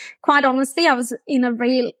was just, quite honestly, it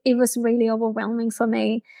was really overwhelming for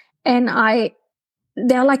me. And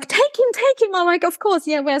they're like, take him. I'm like, of course.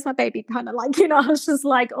 Yeah. Where's my baby? Kind of like, you know, I was just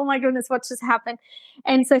like, oh my goodness, what just happened?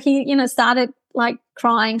 And so he, you know, started like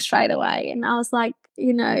crying straight away. And I was like,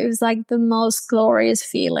 you know, it was like the most glorious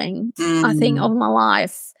feeling, I think, of my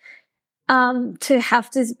life. To have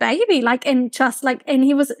this baby, like, and just like, and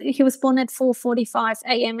he was born at 4:45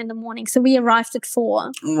 a.m. in the morning. So we arrived at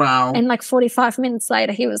 4. Wow. And like 45 minutes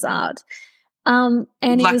later, he was out. And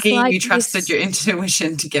lucky he was like, you trusted your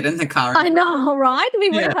intuition to get in the car. I know, right?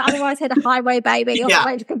 We would have otherwise had a highway baby on the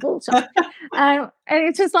way to Caboolture. And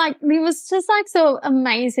it's just like, it was just like so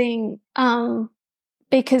amazing,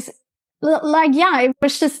 because like, yeah, it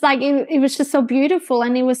was just like, it was just so beautiful,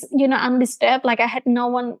 and it was, undisturbed. Like I had no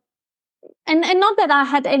one, and not that I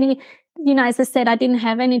had any, as I said, I didn't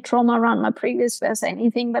have any trauma around my previous birth or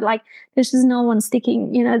anything, but like there's just no one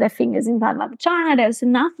sticking, their fingers inside my vagina. There's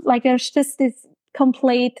enough, like there's just this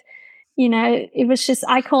complete, it was just,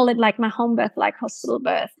 I call it like my home birth, like hospital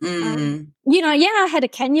birth. I had a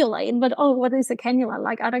cannula in, but what is a cannula?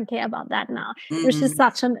 Like, I don't care about that now. It was just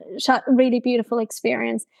such a really beautiful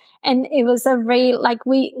experience. And it was a real, like,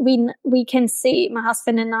 we can see, my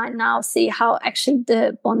husband and I now see how actually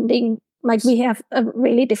the bonding, like we have a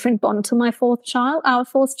really different bond to our fourth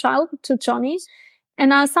child, to Johnny.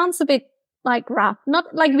 And it sounds a bit like rough,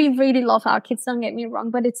 not like we really love our kids, don't get me wrong,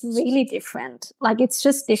 but it's really different. Like it's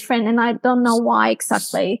just different, and I don't know why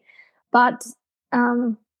exactly, but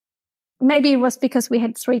maybe it was because we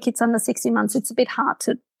had 3 kids under 60 months. It's a bit hard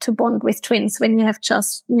to bond with twins when you have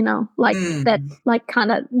just like that, like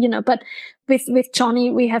kind of but with Johnny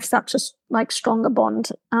we have such a like stronger bond,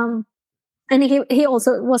 and he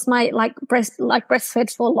also was my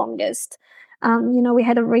breastfed for longest. We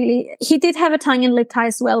had he did have a tongue and lip tie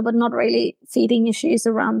as well, but not really feeding issues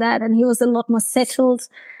around that. And he was a lot more settled.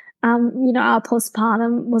 Our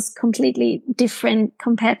postpartum was completely different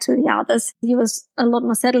compared to the others. He was a lot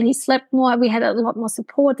more settled. He slept more. We had a lot more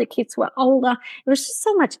support. The kids were older. It was just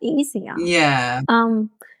so much easier. Yeah.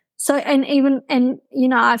 So,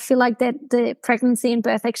 I feel like that the pregnancy and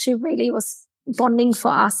birth actually really was bonding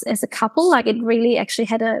for us as a couple. Like it really actually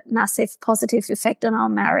had a massive positive effect on our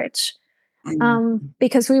marriage.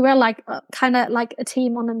 Because we were like kind of like a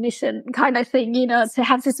team on a mission kind of thing, to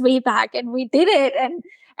have this VBAC, and we did it.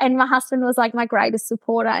 And my husband was like my greatest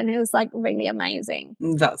supporter, and it was like really amazing.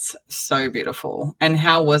 That's so beautiful. And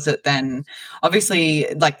how was it then? Obviously,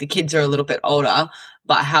 like the kids are a little bit older,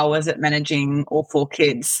 but how was it managing all 4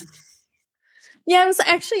 kids? Yeah, it was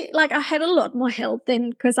actually like I had a lot more help then,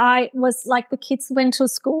 because I was like, the kids went to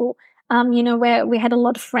school, where we had a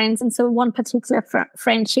lot of friends. And so one particular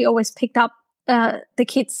friend, she always picked up the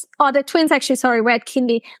kids, the twins actually, sorry, were at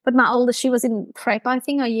kindy, but my oldest, she was in prep, I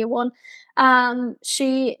think, or year 1.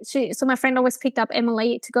 So my friend always picked up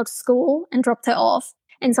Emily to go to school and dropped her off.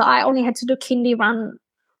 And so I only had to do kindy run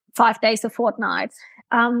 5 days a fortnight.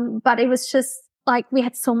 But it was just like, we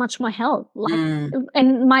had so much more help. Like,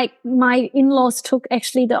 and my in-laws took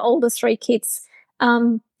actually the older 3 kids,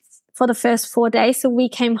 for the first 4 days. So we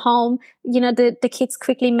came home, the kids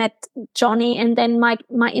quickly met Johnny, and then my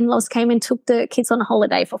in-laws came and took the kids on a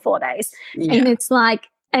holiday for 4 days. Yeah. And it's like,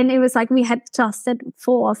 and it was like we had just had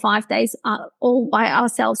 4 or 5 days all by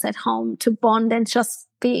ourselves at home to bond and just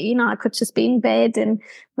be, I could just be in bed and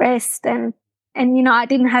rest. And I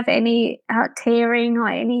didn't have any tearing or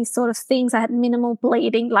any sort of things. I had minimal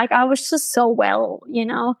bleeding. Like I was just so well,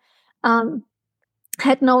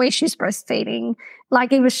 had no issues breastfeeding.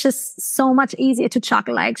 Like it was just so much easier to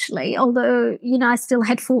juggle actually, although, I still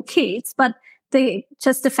had 4 kids, but the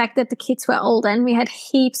fact that the kids were older and we had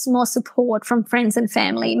heaps more support from friends and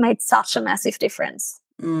family made such a massive difference.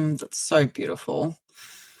 That's so beautiful.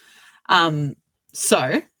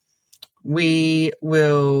 So we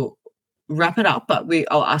will wrap it up, but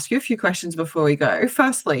I'll ask you a few questions before we go.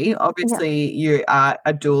 Firstly, obviously you are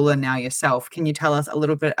a doula now yourself. Can you tell us a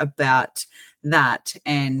little bit about that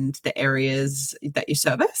and the areas that you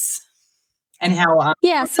service and how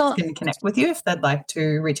so can connect with you if they'd like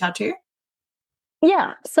to reach out to you?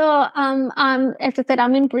 Yeah, so as I said,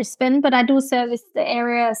 I'm in Brisbane, but I do service the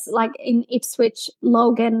areas like in Ipswich,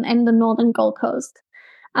 Logan, and the Northern Gold Coast,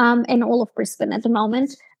 and all of Brisbane at the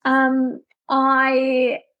moment.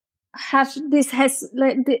 I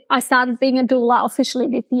started being a doula officially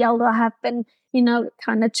this year, although I have been,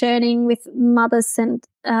 kind of journeying with mothers and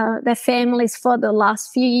their families for the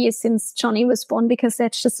last few years since Johnny was born, because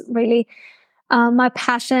that's just really my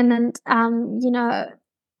passion. And,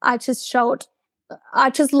 I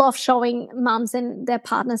just love showing mums and their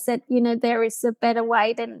partners that, there is a better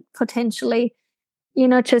way than potentially,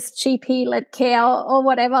 just GP-led care or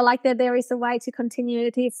whatever, like that there is a way to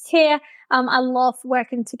continuity of care. I love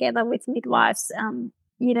working together with midwives,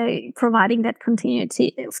 providing that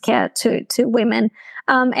continuity of care to women.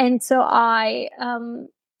 And so I,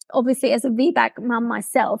 obviously as a VBAC mum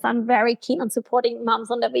myself, I'm very keen on supporting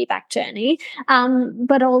mums on the VBAC journey,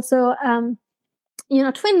 but also,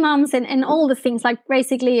 twin mums and all the things, like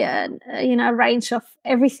basically a range of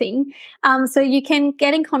everything. So you can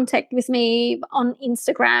get in contact with me on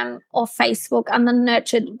Instagram or Facebook. I'm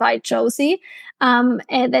Nurtured by Josi.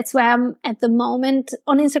 And that's where I'm at the moment.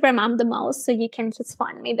 On Instagram, I'm the most, so you can just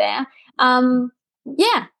find me there.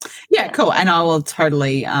 Yeah. Yeah, cool. And I will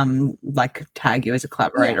totally like tag you as a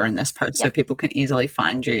collaborator in this post so people can easily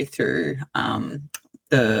find you through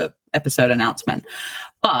the episode announcement.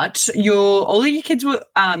 But all of your kids were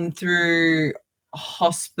through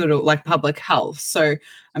hospital, like public health. So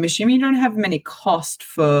I'm assuming you don't have many cost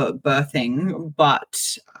for birthing,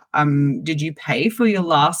 but did you pay for your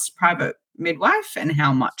last private midwife, and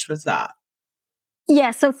how much was that?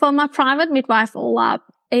 Yeah, so for my private midwife all up,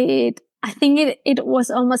 I think it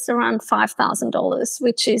was almost around $5,000,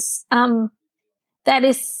 which is that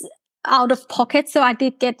is out of pocket. So I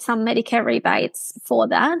did get some Medicare rebates for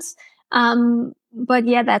that. But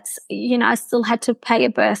yeah, that's, I still had to pay a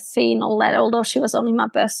birth fee and all that, although she was only my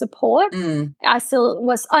birth support. I still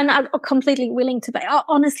was, and I'm completely willing to pay.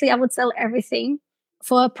 Honestly, I would sell everything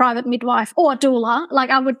for a private midwife or a doula. Like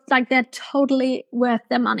I would, like they're totally worth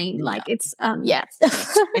their money. Like it's,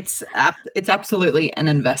 it's absolutely an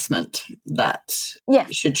investment that you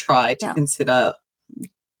should try to consider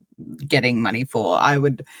getting money for. I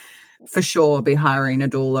would for sure be hiring a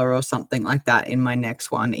doula or something like that in my next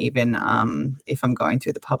one, even if I'm going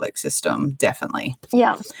through the public system, definitely.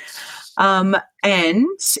 Yeah. And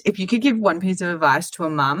if you could give one piece of advice to a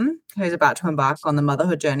mum who's about to embark on the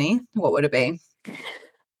motherhood journey, what would it be?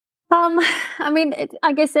 I mean,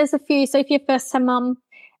 I guess there's a few. So if you're first time mum,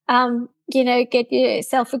 get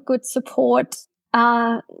yourself a good support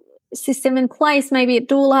system in place, maybe a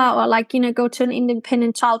doula, or go to an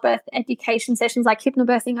independent childbirth education sessions like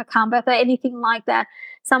hypnobirthing or calm birth or anything like that.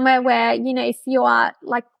 Somewhere where, if you are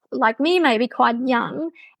like me, maybe quite young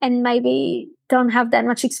and maybe don't have that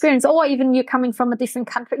much experience, or even you're coming from a different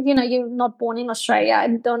country, you're not born in Australia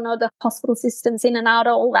and don't know the hospital systems in and out,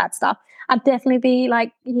 all that stuff. I'd definitely be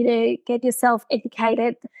get yourself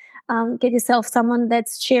educated, get yourself someone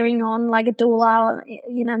that's cheering on, like a doula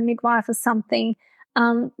or, midwife or something.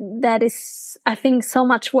 That is, I think, so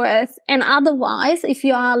much worth. And otherwise, if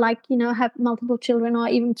you are have multiple children or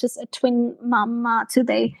even just a twin mum to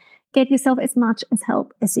be, get yourself as much as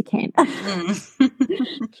help as you can.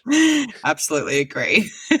 Absolutely agree.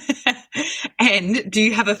 And do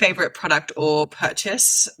you have a favorite product or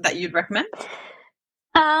purchase that you'd recommend?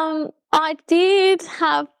 I did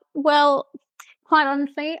have, quite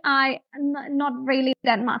honestly, not really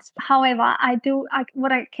that much. However,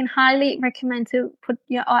 what I can highly recommend to put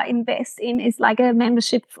invest in is like a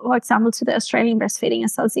membership, for example, to the Australian Breastfeeding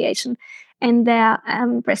Association, and their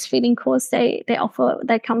breastfeeding course they offer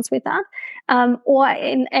that comes with that, or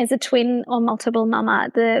as a twin or multiple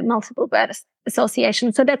mama, the Multiple Birth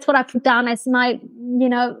Association. So that's what I put down as my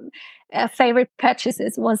favorite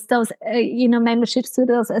purchases, was those memberships to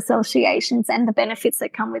those associations and the benefits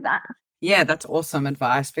that come with that. Yeah, that's awesome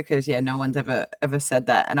advice, because no one's ever said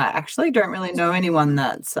that, and I actually don't really know anyone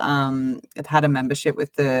that's had a membership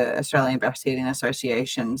with the Australian Breastfeeding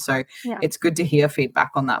Association. So it's good to hear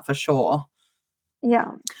feedback on that for sure.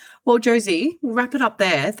 Yeah. Well, Josi, we'll wrap it up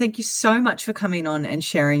there. Thank you so much for coming on and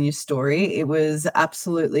sharing your story. It was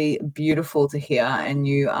absolutely beautiful to hear, and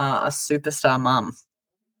you are a superstar mum.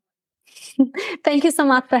 Thank you so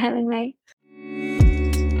much for having me.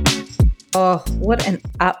 Oh, what an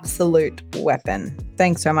absolute weapon.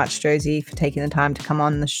 Thanks so much, Josi, for taking the time to come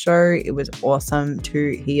on the show. It was awesome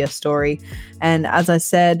to hear your story. And as I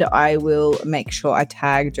said, I will make sure I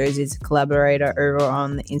tag Josi's collaborator over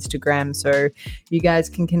on the Instagram so you guys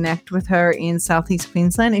can connect with her in Southeast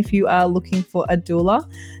Queensland if you are looking for a doula.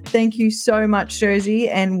 Thank you so much, Josi.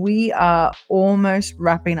 And we are almost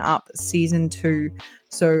wrapping up season 2.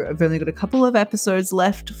 So I've only got a couple of episodes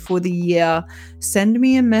left for the year. Send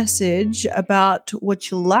me a message about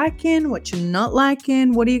what you're liking, what you're not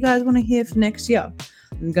liking. What do you guys want to hear for next year?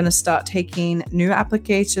 I'm going to start taking new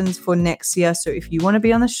applications for next year. So if you want to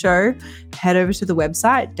be on the show, head over to the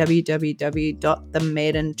website,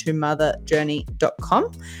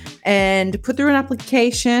 www.themaidentomotherjourney.com, and put through an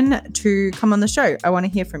application to come on the show. I want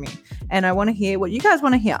to hear from you, and I want to hear what you guys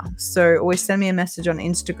want to hear. So always send me a message on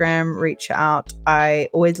Instagram, reach out. I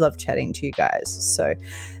always love chatting to you guys. So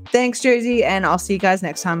thanks, Josi, and I'll see you guys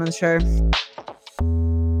next time on the show.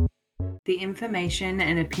 The information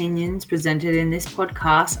and opinions presented in this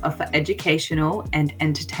podcast are for educational and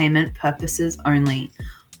entertainment purposes only.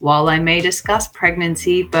 While I may discuss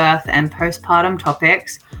pregnancy, birth, and postpartum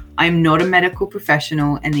topics, I am not a medical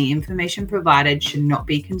professional, and the information provided should not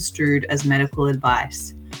be construed as medical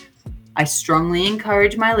advice. I strongly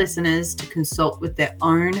encourage my listeners to consult with their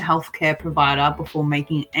own healthcare provider before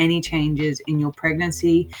making any changes in your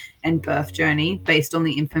pregnancy and birth journey based on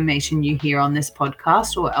the information you hear on this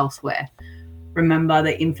podcast or elsewhere. Remember,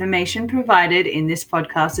 the information provided in this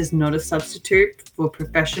podcast is not a substitute for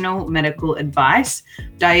professional medical advice,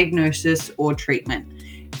 diagnosis, or treatment.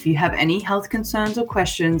 If you have any health concerns or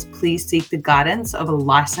questions, please seek the guidance of a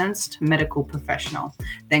licensed medical professional.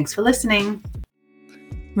 Thanks for listening.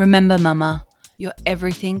 Remember, Mama, you're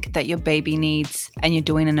everything that your baby needs, and you're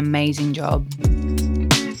doing an amazing job.